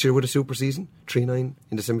up last year with a super season, 3-9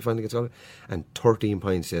 in the semi-final against Galway, and 13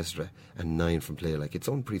 points yesterday, and 9 from play. It's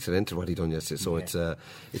unprecedented what he done yesterday. So it's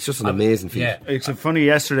just an amazing feat. Yeah, it's funny.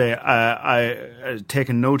 Yesterday, I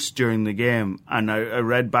taken notes during the game, and I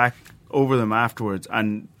read back over them afterwards,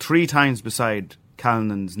 and 3 times beside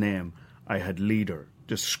Callanan's name I had leader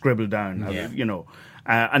just scribbled down.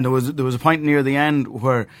 And there was a point near the end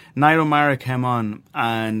where Niall O'Mara came on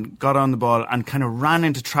and got on the ball and kind of ran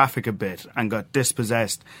into traffic a bit and got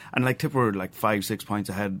dispossessed, and Tip were 5-6 points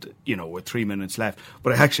ahead, with 3 minutes left,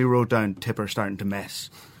 but I actually wrote down Tipper starting to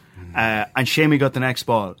mess. And Shamey got the next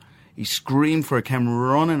ball, he screamed for it, came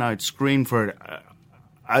running out, screamed for it.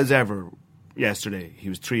 As ever yesterday, he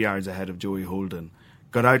was 3 yards ahead of Joey Holden,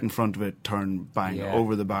 got out in front of it, turned, bang,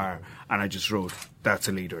 over the bar, and I just wrote, that's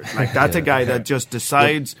a leader. That's a guy that just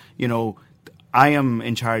decides, I am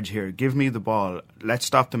in charge here, give me the ball, let's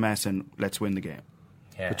stop the messing, let's win the game.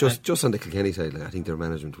 But just on the Kilkenny side, I think their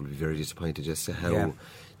management will be very disappointed just to how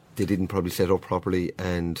they didn't probably set up properly,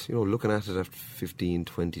 and looking at it after 15,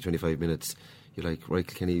 20, 25 minutes, you're like, right,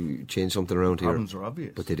 Kilkenny changed something around here. Problems are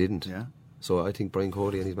obvious. But they didn't. Yeah. So I think Brian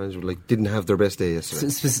Cody and his management didn't have their best day yesterday.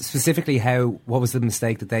 Specifically, what was the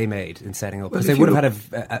mistake that they made in setting up? Because they would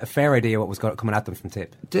have had a fair idea what was coming at them from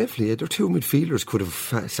Tipp. Definitely, their 2 midfielders could have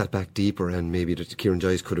sat back deeper, and maybe Kieran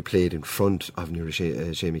Joyce could have played in front of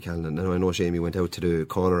Shamey Callanan. Now I know Shamey went out to the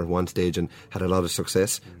corner at one stage and had a lot of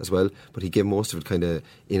success as well, but he gave most of it kind of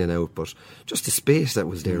in and out. But just the space that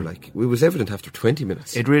was there, it was evident after 20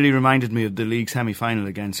 minutes. It really reminded me of the league semi-final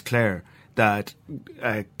against Clare, that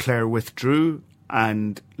Clare withdrew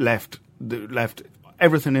and left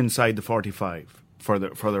everything inside the 45 for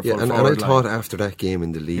their full forward line. And I thought after that game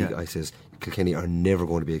in the league, I says Kilkenny are never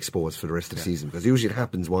going to be exposed for the rest of the season, because usually it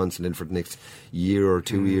happens once, and then for the next year or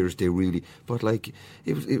 2 years they really. But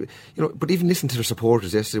but even listen to their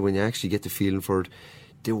supporters yesterday, when you actually get the feeling for it.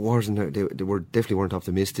 They definitely weren't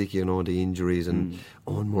optimistic, the injuries, and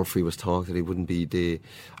Owen Murphy was talk that he wouldn't be.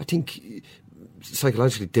 I think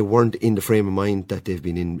psychologically they weren't in the frame of mind that they've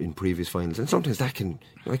been in previous finals, and sometimes that can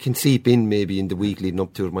seep in maybe in the week leading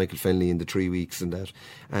up to it, Michael Fennelly in the 3 weeks and that,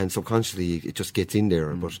 and subconsciously it just gets in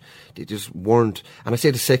there. But they just weren't, and I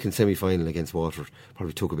say the second semi-final against Waterford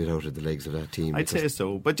probably took a bit out of the legs of that team. I'd say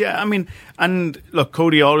so, but and look,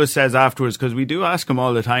 Cody always says afterwards, because we do ask him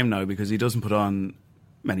all the time now, because he doesn't put on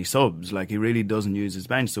many subs, he really doesn't use his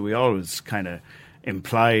bench, so we always kind of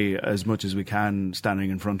imply as much as we can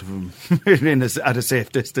standing in front of him at a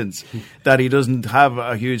safe distance that he doesn't have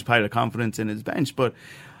a huge pile of confidence in his bench. But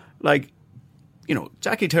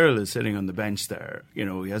Jackie Tyrrell is sitting on the bench there,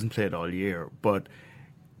 he hasn't played all year, but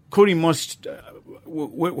Cody must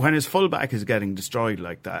when his fullback is getting destroyed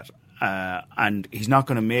like that, and he's not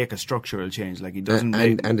going to make a structural change, he doesn't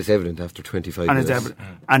and it's evident after 25 minutes,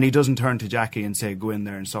 and he doesn't turn to Jackie and say, go in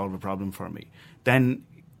there and solve a problem for me, then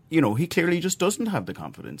he clearly just doesn't have the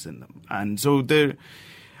confidence in them. And so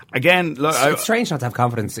again, look, it's strange not to have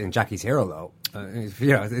confidence in Jackie's hero, though.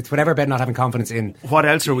 It's whatever about not having confidence in. What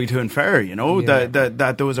else are we to infer?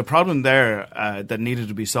 That there was a problem there that needed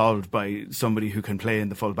to be solved by somebody who can play in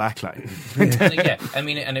the full back line.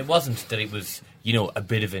 And it wasn't that it was a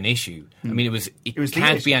bit of an issue. It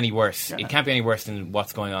can't be any worse. Yeah. It can't be any worse than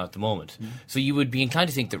what's going on at the moment. So you would be inclined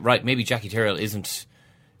to think that maybe Jackie Tyrrell isn't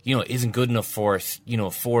good enough for 4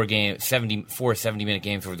 70-minute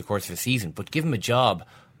games over the course of a season, but give him a job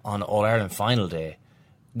on All-Ireland final day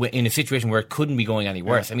in a situation where it couldn't be going any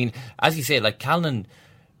worse. As you say, Callanan,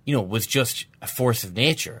 was just a force of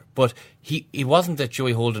nature, but it wasn't that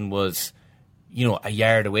Joey Holden was, a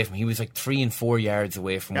yard away from him. He was 3 and 4 yards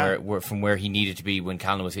away from where he needed to be when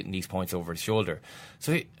Callanan was hitting these points over his shoulder.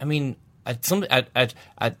 So, at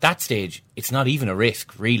that stage, it's not even a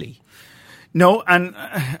risk, really. No, and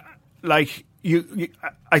I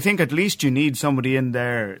think at least you need somebody in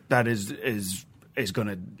there that is going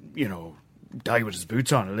to die with his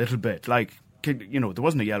boots on a little bit. there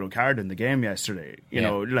wasn't a yellow card in the game yesterday. You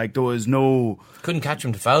know, like there was no... Couldn't catch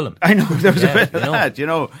him to foul him. I know, there was a bit of that, you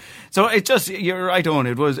know. So it just, you're right on.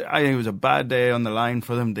 I think it was a bad day on the line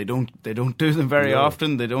for them. They don't do them very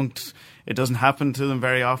often. It doesn't happen to them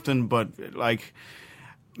very often, but like...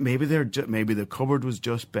 Maybe the cupboard was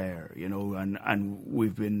just bare, you know, and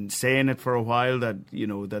we've been saying it for a while that, you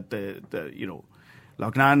know, that the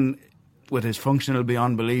Loughnane, with his functional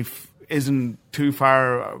beyond belief, isn't too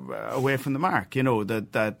far away from the mark, you know,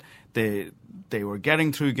 that they were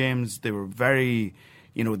getting through games. They were very,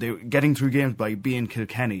 you know, they were getting through games by being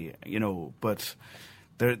Kilkenny, you know, but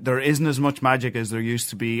there isn't as much magic as there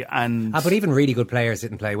used to be. And but even really good players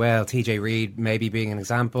didn't play well. TJ Reid maybe being an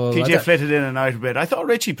example. TJ flitted in and out a bit. I thought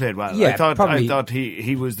Richie played well. Yeah, I thought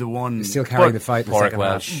he was the one still carrying the fight in the second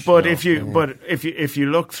half. But if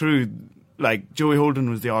you look through, like, Joey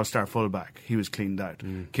Holden was the all-star fullback. He was cleaned out.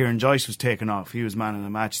 Kieran Joyce was taken off. He was man of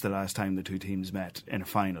the match the last time the two teams met in a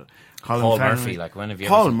final. Paul Murphy, like, when have you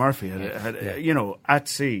Paul ever seen? Murphy had you know, at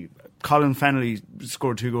sea. Colin Fennelly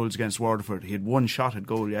scored 2 goals against Waterford. He had one shot at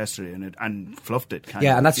goal yesterday and fluffed it.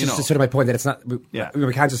 And that's just sort of my point, that it's not. We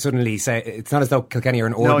can't just suddenly say it's not as though Kilkenny are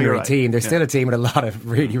an ordinary team. They're still a team with a lot of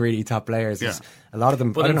really, really top players. Yeah. A lot of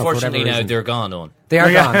them. But unfortunately now they're gone. Owen. They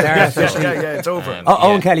are gone. They're officially. It's over.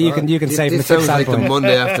 Owen Kelly, you can say from the sounds like the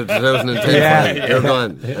Monday after 2010. They're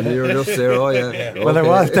gone, and you're just there. Oh yeah. Well, there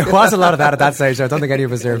was a lot of that at that stage. I don't think any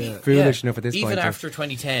of us are foolish enough at this point. Even after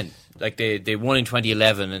 2010, like they won in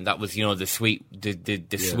 2011, and that was, you know, the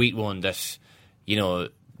sweet one that, you know,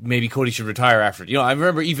 maybe Cody should retire after. You know, I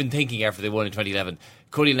remember even thinking after they won in 2011,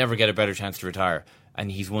 Cody will never get a better chance to retire,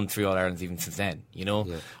 and he's won 3 All-Irelands even since then, you know.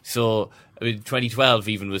 So I mean, 2012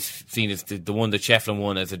 even was seen as the one that Shefflin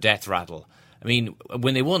won as a death rattle. I mean,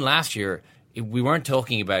 when they won last year, we weren't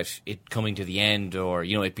talking about it coming to the end, or,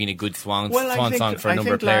 you know, it being a good swan song for a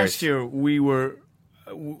number of players. Last year we were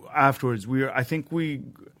afterwards. I think we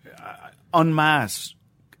en masse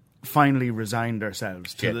finally resigned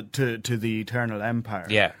ourselves to the eternal empire.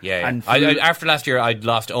 And after last year, I'd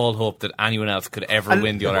lost all hope that anyone else could ever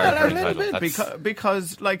win the All-Ireland title.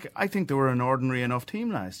 Because like, I think they were an ordinary enough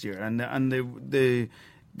team last year, and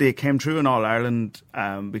they came through in All-Ireland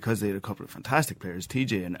because they had a couple of fantastic players,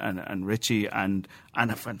 TJ and Richie, and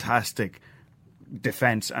a fantastic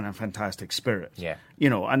defence and a fantastic spirit. You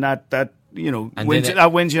know, and that you know,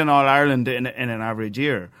 wins you an All-Ireland in an average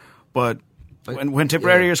year, but. When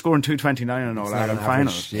Tipperary are scoring 229 in All-Ireland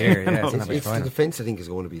final. It's the defence, I think, is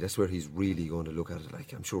going to be. That's where he's really going to look at it.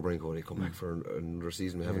 Like, I'm sure Brian Cody will come back for another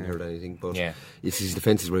season. We haven't heard anything, but it's his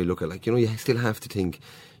defence is where you look at. Like, you know, you still have to think,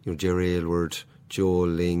 you know, Jerry Aylward, Joel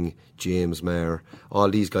Ling, James Maher, all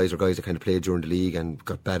these guys are guys that kind of played during the league and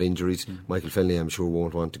got bad injuries. Michael Fennelly, I'm sure,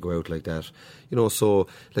 won't want to go out like that. You know, so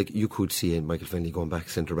like, you could see Michael Fennelly going back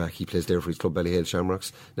centre back. He plays there for his club, Ballyhale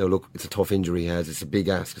Shamrocks. Now look, it's a tough injury he has. It's a big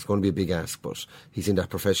ask. It's going to be a big ask, but he's in that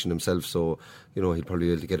profession himself, so, you know, he'll probably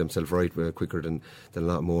be able to get himself right quicker than a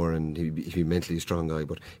lot more, and he'll be mentally a strong guy.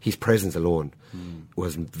 But his presence alone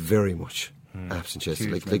was very much absent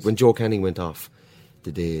yesterday. Like when Joe Canning went off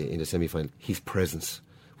the day in the semi-final, his presence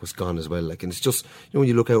was gone as well. Like, and it's just, you know, when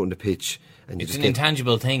you look out on the pitch, and it's an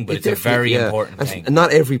intangible thing, but it's a very important thing. And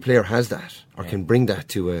not every player has that or can bring that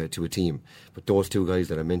to a team. But those two guys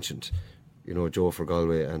that I mentioned, you know, Joe for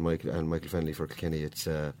Galway and Michael Fennelly for Kilkenny, it's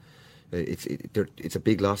a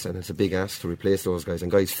big loss, and it's a big ask to replace those guys.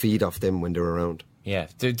 And guys feed off them when they're around. Yeah,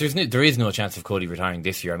 there is no chance of Cody retiring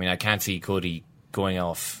this year. I mean, I can't see Cody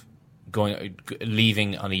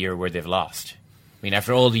leaving on a year where they've lost. I mean,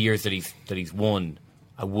 after all the years that he's won,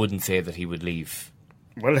 I wouldn't say that he would leave.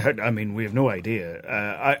 Well, I mean, we have no idea.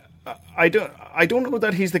 I don't know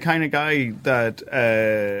that he's the kind of guy that.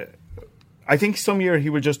 I think some year he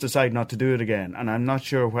will just decide not to do it again, and I'm not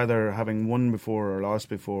sure whether having won before or lost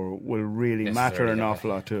before will really matter an awful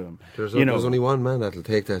lot to him. There's only one man that'll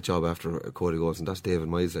take that job after Cody goes, and that's David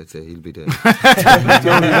Miles. I'd say he'll be the only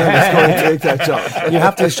man that's going to take that job. You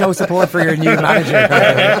have to show support for your new manager.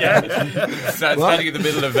 Standing in the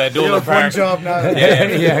middle of Dolan Park. One job now.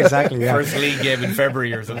 Yeah, exactly. Yeah. First league game in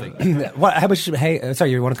February or something. How much? Hey,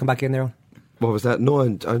 sorry, you want to come back in there? What was that? No,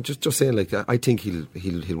 I'm just saying, like, I think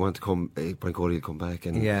he'll want to come. Brian Cody will come back,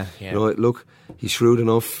 and you know, look, he's shrewd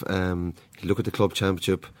enough. He'll look at the club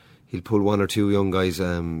championship. He'll pull one or two young guys. You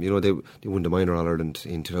know, they won the minor All-Ireland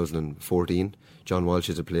in 2014. John Walsh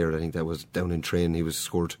is a player, I think, that was down in Train. He was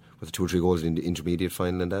scored with 2 or 3 goals in the intermediate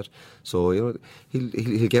final and that. So, you know,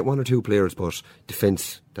 he'll get 1 or 2 players, but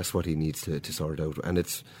defence, that's what he needs to sort out. And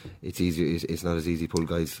it's easy. It's not as easy to pull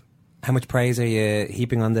guys. How much praise are you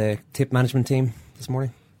heaping on the Tipp management team this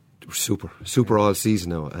morning? Super all season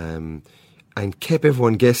now, and kept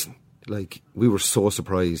everyone guessing. like, we were so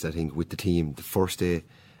surprised, I think, with the team the first day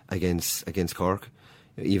against Cork.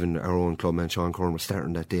 Even our own clubman Sean Curran was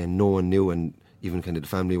starting that day, and no one knew, and even kind of the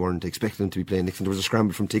family weren't expecting him to be playing next. And there was a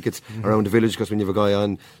scramble from tickets around the village because when you have a guy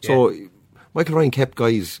on. So Michael Ryan kept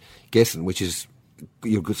guys guessing, which is,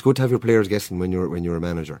 it's good to have your players guessing when you're a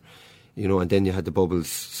manager. You know, and then you had the Bubbles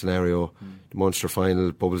scenario, the Munster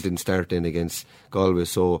final. Bubbles didn't start then against Galway,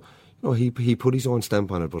 so he put his own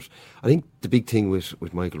stamp on it. But I think the big thing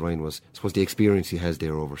with Michael Ryan was, I suppose, the experience he has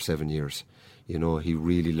there over 7 years. You know, he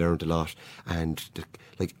really learned a lot. And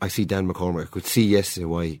I see Dan McCormack, I could see yesterday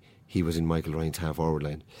why he was in Michael Ryan's half-forward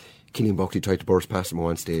line. Killian Buckley tried to burst past him on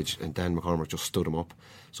one stage, and Dan McCormack just stood him up.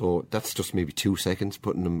 So that's just maybe 2 seconds,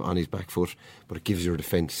 putting him on his back foot, but it gives your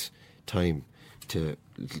defence time to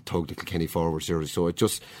tug the Kilkenny forwards. So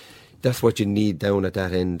that's what you need down at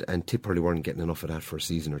that end, and Tipp probably weren't getting enough of that for a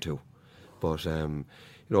season or two. But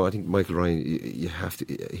I think Michael Ryan, you have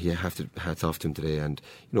to hats off to him today. And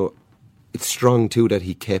it's strong too that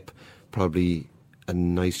he kept probably a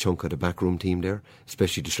nice chunk of the backroom team there,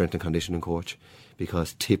 especially the strength and conditioning coach,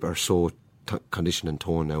 because Tipp are so conditioned and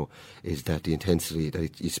toned now, is that the intensity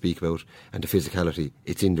that you speak about and the physicality,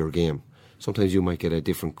 it's in their game. Sometimes you might get a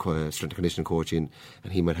different strength and conditioning coach in,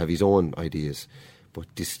 and he might have his own ideas. But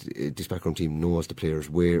this backroom team knows the players,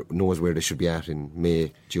 knows where they should be at in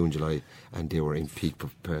May, June, July, and they were in peak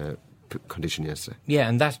condition yesterday. Yeah,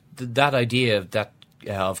 and that idea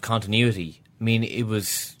of continuity. I mean, it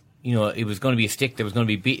was going to be a stick that was going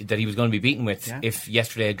to be that he was going to be beaten with if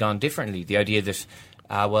yesterday had gone differently. The idea that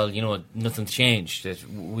nothing's changed. That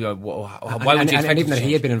why would you expect? And even that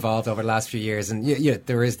he had been involved over the last few years, and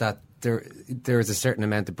there is that there is a certain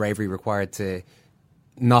amount of bravery required to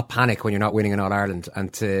not panic when you're not winning in All-Ireland,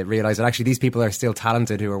 and to realise that actually these people are still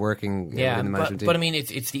talented who are working in the management team. But I mean,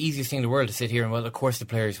 it's the easiest thing in the world to sit here and, well, of course the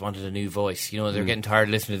players wanted a new voice. They're getting tired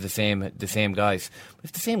of listening to the same guys. But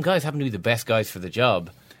if the same guys happen to be the best guys for the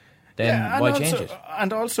job, then why change it?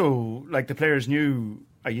 And also, like, the players knew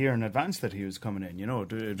a year in advance that he was coming in.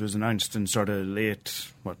 It was announced in sort of late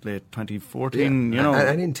 2014.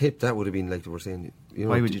 And in Tipp, that would have been like they were saying.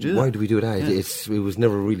 Why would you do that? Why do we do that? Yeah. It was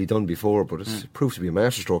never really done before, but it's proved to be a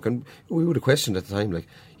masterstroke. And we would have questioned at the time, like,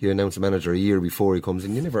 you announce a manager a year before he comes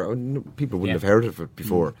in, people wouldn't have heard of it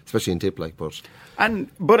before, especially in Tipp, like.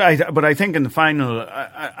 But I think in the final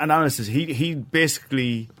analysis, he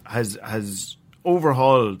basically has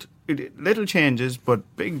overhauled little changes,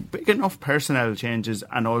 but big enough personnel changes,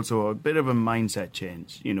 and also a bit of a mindset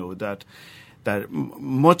change. That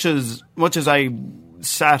much as I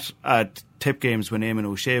sat at Tipp games when Eamon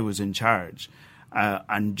O'Shea was in charge,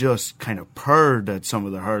 and just kind of purred at some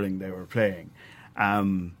of the hurling they were playing,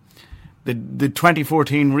 the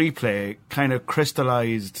 2014 replay kind of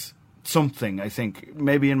crystallised something, I think,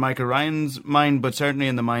 maybe in Michael Ryan's mind, but certainly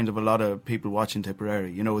in the mind of a lot of people watching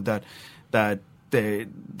Tipperary. That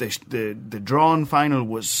the drawn final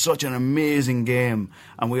was such an amazing game,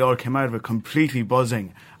 and we all came out of it completely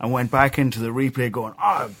buzzing and went back into the replay going,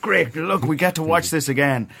 great, look, we get to watch this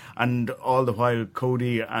again. And all the while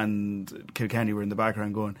Cody and Kilkenny were in the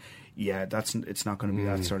background going, it's not going to be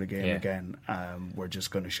that sort of game again. We're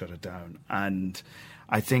just going to shut it down. And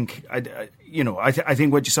I think I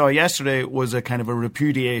think what you saw yesterday was a kind of a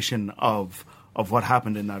repudiation of what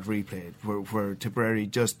happened in that replay, where Tipperary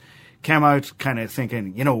just came out kind of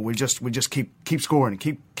thinking, we'll just keep scoring,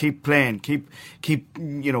 keep playing, keep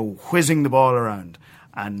whizzing the ball around,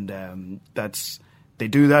 and they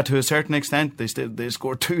do that to a certain extent. They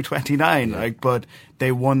scored 229, but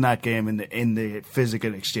they won that game in the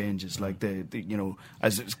physical exchanges, like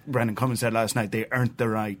as Brendan Cummins said last night, they earned the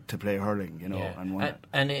right to play hurling, and won it.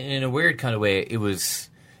 And in a weird kind of way, it was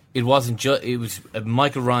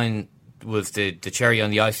Michael Ryan was the cherry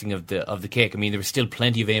on the icing of the cake. I mean, there was still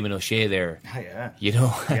plenty of Eamon O'Shea there.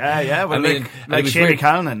 Yeah. Well, like Shane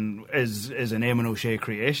Callanan is an Eamon O'Shea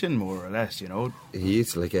creation, more or less. He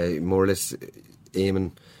is like more or less.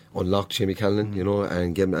 Eamon unlocked Shane Callanan,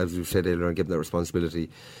 and gave him, as we said earlier, give him that responsibility,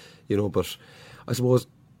 But I suppose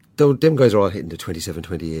them guys are all hitting the 27,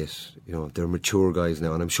 28. They're mature guys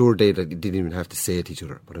now, and I'm sure they didn't even have to say it to each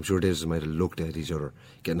other, but I'm sure they just might have looked at each other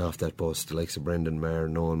getting off that bus. The likes of Brendan Maher,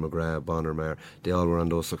 Noel McGrath, Bonner Maher, they all were on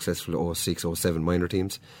those successful 06, 07 minor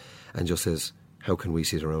teams, and just says, how can we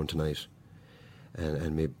sit around tonight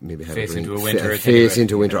and maybe have face into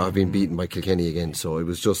a winter. I've been beaten by Kilkenny again, so it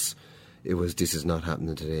was this is not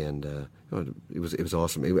happening today, and it was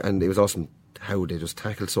awesome, and it was awesome how they just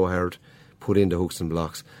tackled so hard, put in the hooks and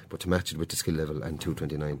blocks, but to match it with the skill level and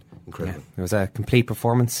 229, incredible. Yeah, it was a complete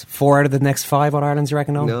performance. 4 out of the next 5 All Irelands, you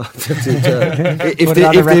reckon? No, if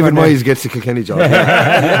David Moyes gets the Kilkenny job.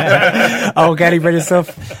 Oh, Kelly, brilliant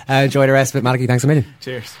stuff. Enjoy the rest of it, Malachy. Thanks a million.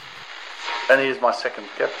 Cheers. And he is my second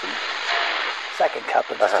captain. Second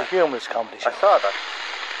captain, it's a humorous competition. I saw that.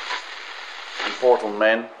 Important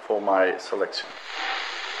man for my selection.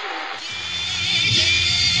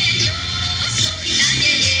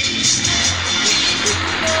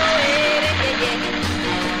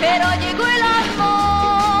 Pero llegó el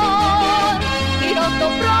amor y nos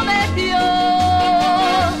prometió.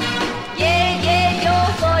 Yo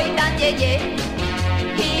soy tan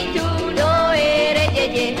y tú no eres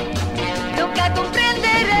Nunca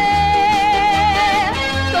comprenderé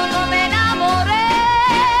cómo me enamoré.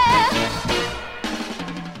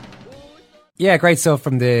 Yeah, great stuff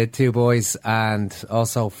from the two boys, and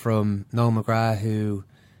also from Noel McGrath, who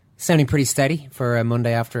sounding pretty steady for a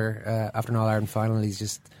Monday after an All-Ireland final. He's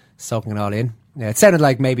just soaking it all in. Yeah, it sounded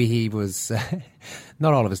like maybe he was...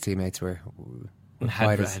 not all of his teammates were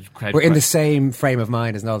in the same frame of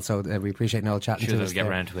mind as Noel, so we appreciate Noel chatting to us. Sure, get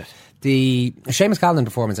around to it. The Seamus Callanan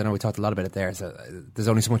performance, I know we talked a lot about it there, so there's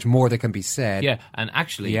only so much more that can be said. Yeah, and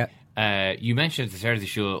actually, you mentioned at the start of the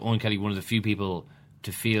show, Owen Kelly, one of the few people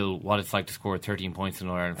to feel what it's like to score 13 points in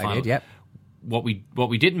an All-Ireland final. I did, yeah. What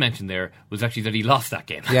we didn't mention there was actually that he lost that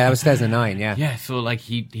game. Yeah, it was 2009, yeah. Yeah, so like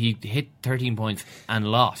he hit 13 points and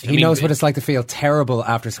lost. He knows what it's like to feel terrible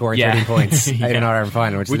after scoring 13 points in an All-Ireland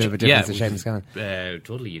final, which is a little bit different to Seamus Callanan.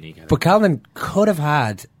 Totally unique. But Callanan could have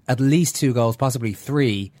had at least 2 goals, possibly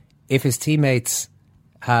 3, if his teammates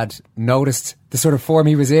had noticed the sort of form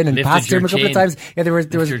he was in and passed him a couple of times. Yeah, there was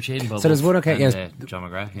so there's one. Okay, yes, John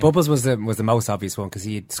McGrath. Yeah. Bubbles was the most obvious one because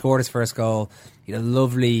he had scored his first goal. He had a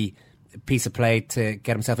lovely piece of play to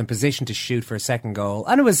get himself in position to shoot for a second goal,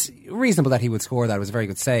 and it was reasonable that he would score that. It was a very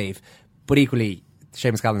good save, but equally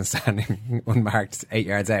Seamus Callanan standing unmarked 8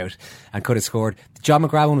 yards out and could have scored. The John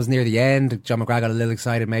McGrath one was near the end. John McGrath got a little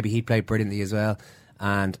excited. Maybe he played brilliantly as well,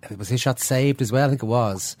 and was his shot saved as well? I think it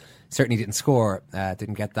was. Certainly didn't score,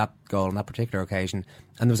 didn't get that goal on that particular occasion.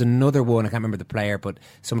 And there was another one, I can't remember the player, but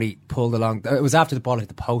somebody pulled along. It was after the ball hit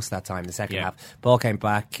the post that time, the second half. Ball came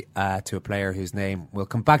back to a player whose name will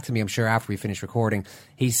come back to me, I'm sure, after we finish recording.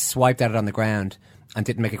 He swiped at it on the ground and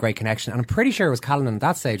didn't make a great connection. And I'm pretty sure it was Callanan at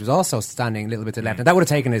that stage, was also standing a little bit to the left. And that would have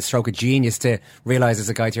taken a stroke of genius to realise there's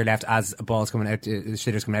a guy to your left as a ball's coming out, the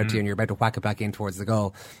shitter's coming out to you and you're about to whack it back in towards the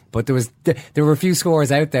goal. But there were a few scores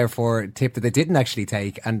out there for Tipp that they didn't actually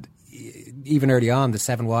take. And even early on, the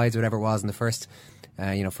 7 wides, whatever it was, in the first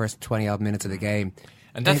 20 odd minutes of the game,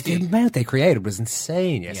 and that's the amount they created was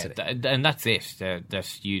insane yesterday. Yeah, and that's it.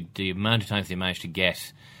 The amount of times they managed to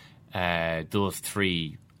get those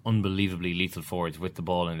 3 unbelievably lethal forwards with the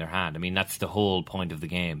ball in their hand. I mean, that's the whole point of the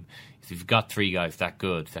game. If you've got 3 guys that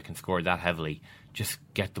good that can score that heavily, just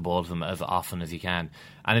get the ball to them as often as you can.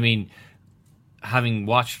 And I mean, having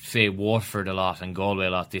watched, say, Waterford a lot and Galway a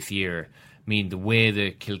lot this year, I mean, the way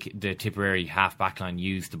the Tipperary half-back line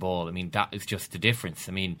used the ball, I mean, that is just the difference.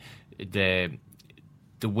 I mean, the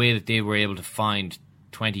way that they were able to find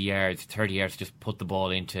 20 yards, 30 yards, just put the ball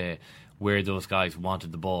into where those guys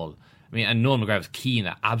wanted the ball. I mean, and Noel McGrath was key in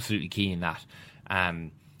that, absolutely key in that.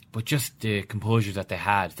 But just the composure that they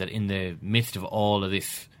had, that in the midst of all of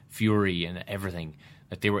this fury and everything,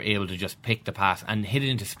 that they were able to just pick the pass and hit it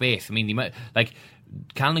into space. I mean,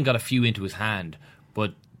 Callanan got a few into his hand,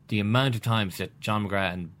 but the amount of times that John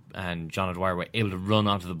McGrath and John O'Dwyer were able to run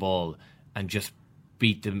onto the ball and just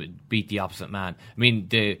beat the opposite man. I mean,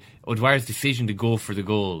 the O'Dwyer's decision to go for the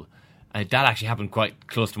goal, that actually happened quite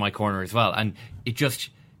close to my corner as well. And it just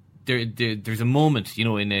there's a moment,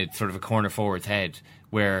 in a sort of a corner forward's head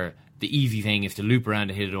where the easy thing is to loop around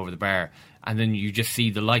and hit it over the bar, and then you just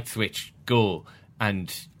see the light switch go,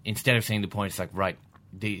 and instead of saying the point, it's like, right,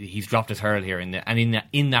 he's dropped his hurl here, and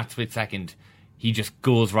in that split second, he just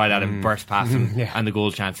goes right at him, bursts past him, and the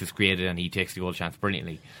goal chance is created, and he takes the goal chance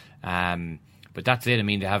brilliantly. But that's it. I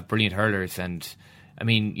mean, they have brilliant hurlers, and I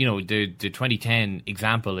mean, the 2010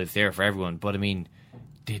 example is there for everyone. But I mean,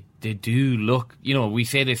 they do look. We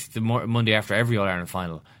say this the Monday after every All-Ireland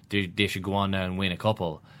final. They should go on now and win a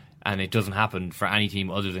couple, and it doesn't happen for any team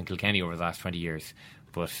other than Kilkenny over the last 20 years.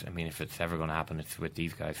 But I mean, if it's ever going to happen, it's with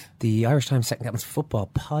these guys. The Irish Times Second Captain's Football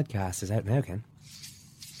podcast is out now, Ken.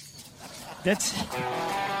 They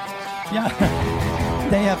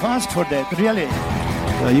have asked for that, really.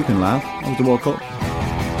 You can laugh. That was the World Cup.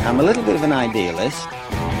 I'm a little bit of an idealist,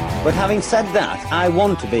 but having said that, I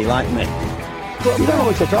want to be like me. You don't know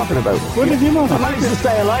what you're talking about. What did you know? I managed to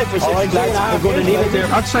stay alive for 6 days. I'm going to leave it there.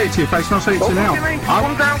 I'd say it to your face, and I'll say it to you now.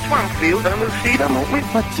 Come down Swansfield and we'll see them, won't we?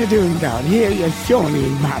 What you doing down here, you shawny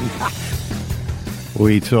man?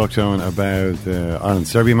 We talked on about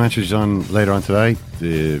Ireland-Serbia matches on later on today.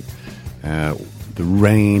 The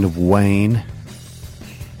reign of Wayne.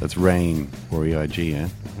 That's rain, R-E-I-G,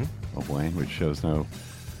 of Wayne, which shows no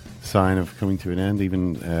sign of coming to an end,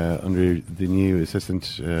 even under the new assistant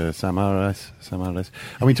Sam Allardyce. And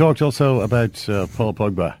we talked also about Paul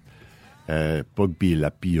Pogba, Pogba la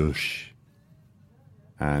pioche,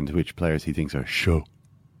 and which players he thinks are show.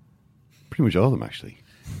 Pretty much all of them, actually.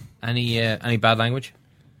 Any bad language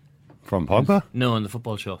from Pogba? No, on the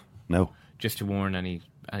football show. No, just to warn any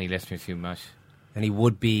listeners who might. Any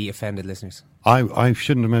would-be offended listeners. I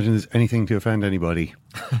shouldn't imagine there's anything to offend anybody.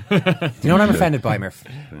 Do you know what I'm offended by, Murph?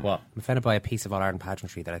 What? I'm offended by a piece of All-Ireland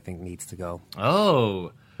pageantry that I think needs to go.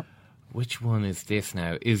 Oh, which one is this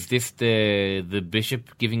now? Is this the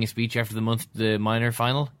bishop giving a speech after the minor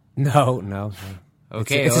final? No.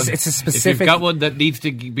 Okay, it's a specific. If you've got one that needs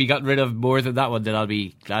to be gotten rid of more than that one, then I'll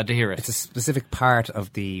be glad to hear it. It's a specific part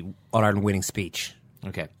of the All-Ireland winning speech.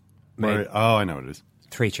 Okay. I know what it is.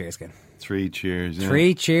 3 cheers, again. 3 cheers. Yeah.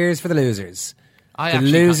 3 cheers for the losers.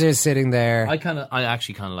 Losers sitting there. I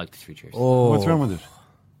actually kind of like the 3 cheers. Oh, what's wrong with it?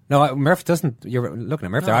 No, Murph doesn't. You're looking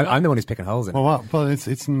at Murph there. I'm the one who's picking holes in it. Well,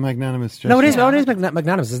 it's magnanimous. No, it is. Yeah. It is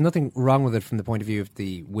magnanimous. There's nothing wrong with it from the point of view of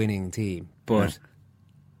the winning team. But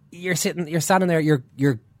you're standing there. You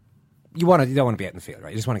don't want to be out in the field,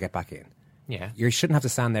 right? You just want to get back in. Yeah. You shouldn't have to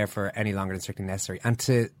stand there for any longer than strictly necessary. And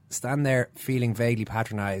to stand there feeling vaguely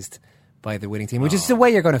patronised by the winning team, which is the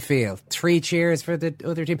way you're going to feel. 3 cheers for the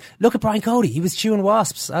other team. Look at Brian Cody. He was chewing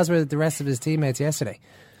wasps, as were the rest of his teammates yesterday.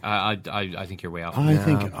 I think you're way off. I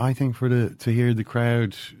think to hear the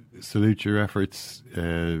crowd salute your efforts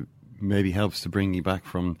maybe helps to bring you back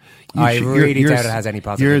from. I really doubt it has any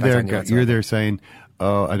positive impact on you. You're there saying,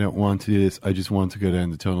 "Oh, I don't want to do this. I just want to go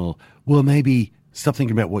down the tunnel." Well, maybe stop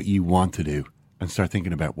thinking about what you want to do and start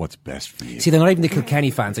thinking about what's best for you. See, they're not even the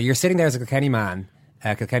Kilkenny fans. So you're sitting there as a Kilkenny man.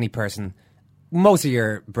 Kilkenny person. Most of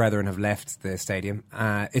your brethren have left the stadium.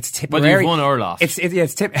 It's Tipperary. Whether you've won or lost. It's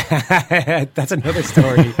That's another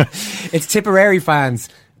story. It's Tipperary fans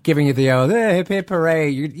giving you the old hip hip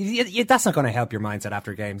hooray. That's not going to help your mindset after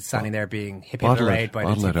a game. Standing there being hip hip hooray by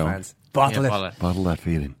the Tip fans. Bottle that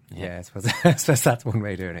feeling. Yeah, I suppose that's one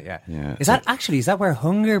way of doing it. Yeah. Is that where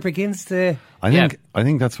hunger begins to? I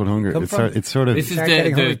think that's what hunger. It's sort of. This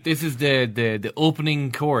is the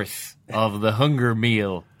opening course of the hunger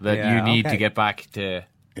meal that you need to get back to.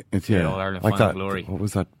 All Ireland like final that. Glory. What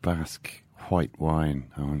was that Basque white wine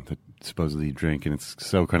that supposedly you drink, and it's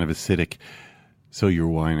so kind of acidic. So your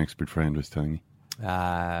wine expert friend was telling me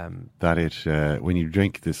that when you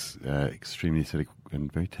drink this extremely acidic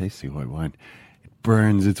and very tasty white wine, it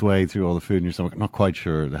burns its way through all the food in your stomach. I'm not quite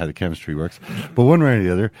sure how the chemistry works, but one way or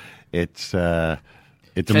the other, it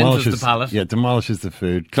demolishes the palate. Yeah, demolishes the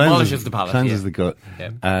food, demolishes the palate, cleanses the gut,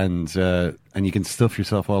 and you can stuff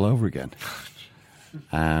yourself all over again.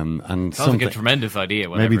 And sounds like a tremendous idea.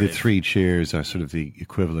 Maybe the 3 cheers are sort of the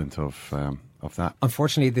equivalent of that.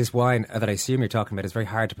 Unfortunately, this wine that I assume you're talking about is very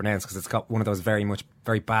hard to pronounce because it's got one of those very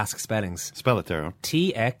Basque spellings. Spell it there.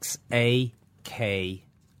 Texakoli.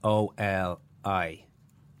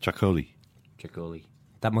 Chacoli.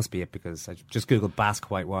 That must be it because I just googled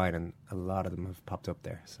Basque white wine and a lot of them have popped up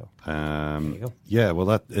there. So there you go. Yeah,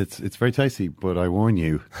 well, it's very tasty, but I warn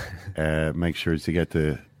you, make sure to get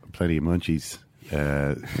plenty of munchies,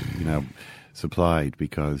 supplied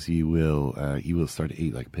because you will start to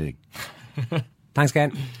eat like a pig. Thanks,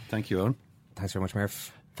 Ken. Thank you, Owen. Thanks very much,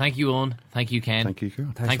 Murph. Thank you, Owen. Thank you, Ken. Thank you,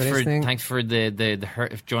 Carl. Thanks for listening. Thanks for the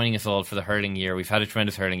joining us all for the hurling year. We've had a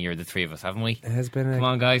tremendous hurling year, the 3 of us, haven't we? It has been. Come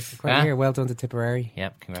on, guys. Quite a year. Well done to Tipperary.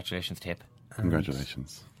 Yep. Congratulations, Tipp.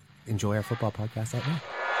 Congratulations. Enjoy our football podcast out there.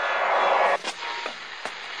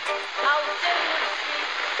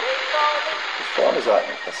 Which one is that?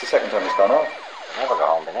 That's the second time it's gone off. They never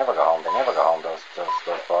go home, those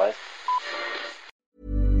boys.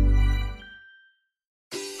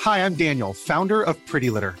 Hi, I'm Daniel, founder of Pretty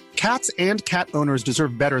Litter. Cats and cat owners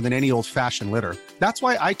deserve better than any old-fashioned litter. That's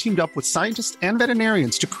why I teamed up with scientists and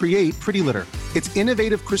veterinarians to create Pretty Litter. Its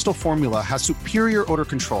innovative crystal formula has superior odor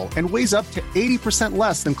control and weighs up to 80%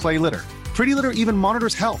 less than clay litter. Pretty Litter even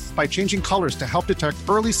monitors health by changing colors to help detect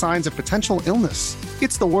early signs of potential illness.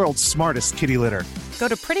 It's the world's smartest kitty litter. Go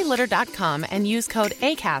to prettylitter.com and use code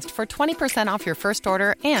ACAST for 20% off your first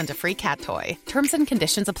order and a free cat toy. Terms and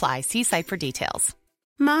conditions apply. See site for details.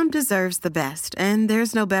 Mom deserves the best, and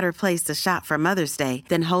there's no better place to shop for Mother's Day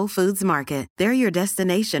than Whole Foods Market. They're your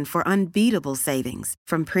destination for unbeatable savings,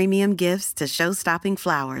 from premium gifts to show-stopping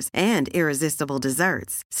flowers and irresistible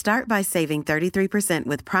desserts. Start by saving 33%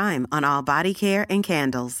 with Prime on all body care and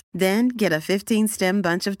candles. Then get a 15-stem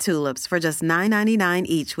bunch of tulips for just $9.99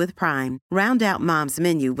 each with Prime. Round out Mom's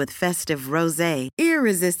menu with festive rosé,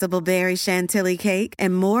 irresistible berry chantilly cake,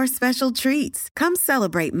 and more special treats. Come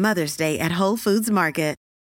celebrate Mother's Day at Whole Foods Market.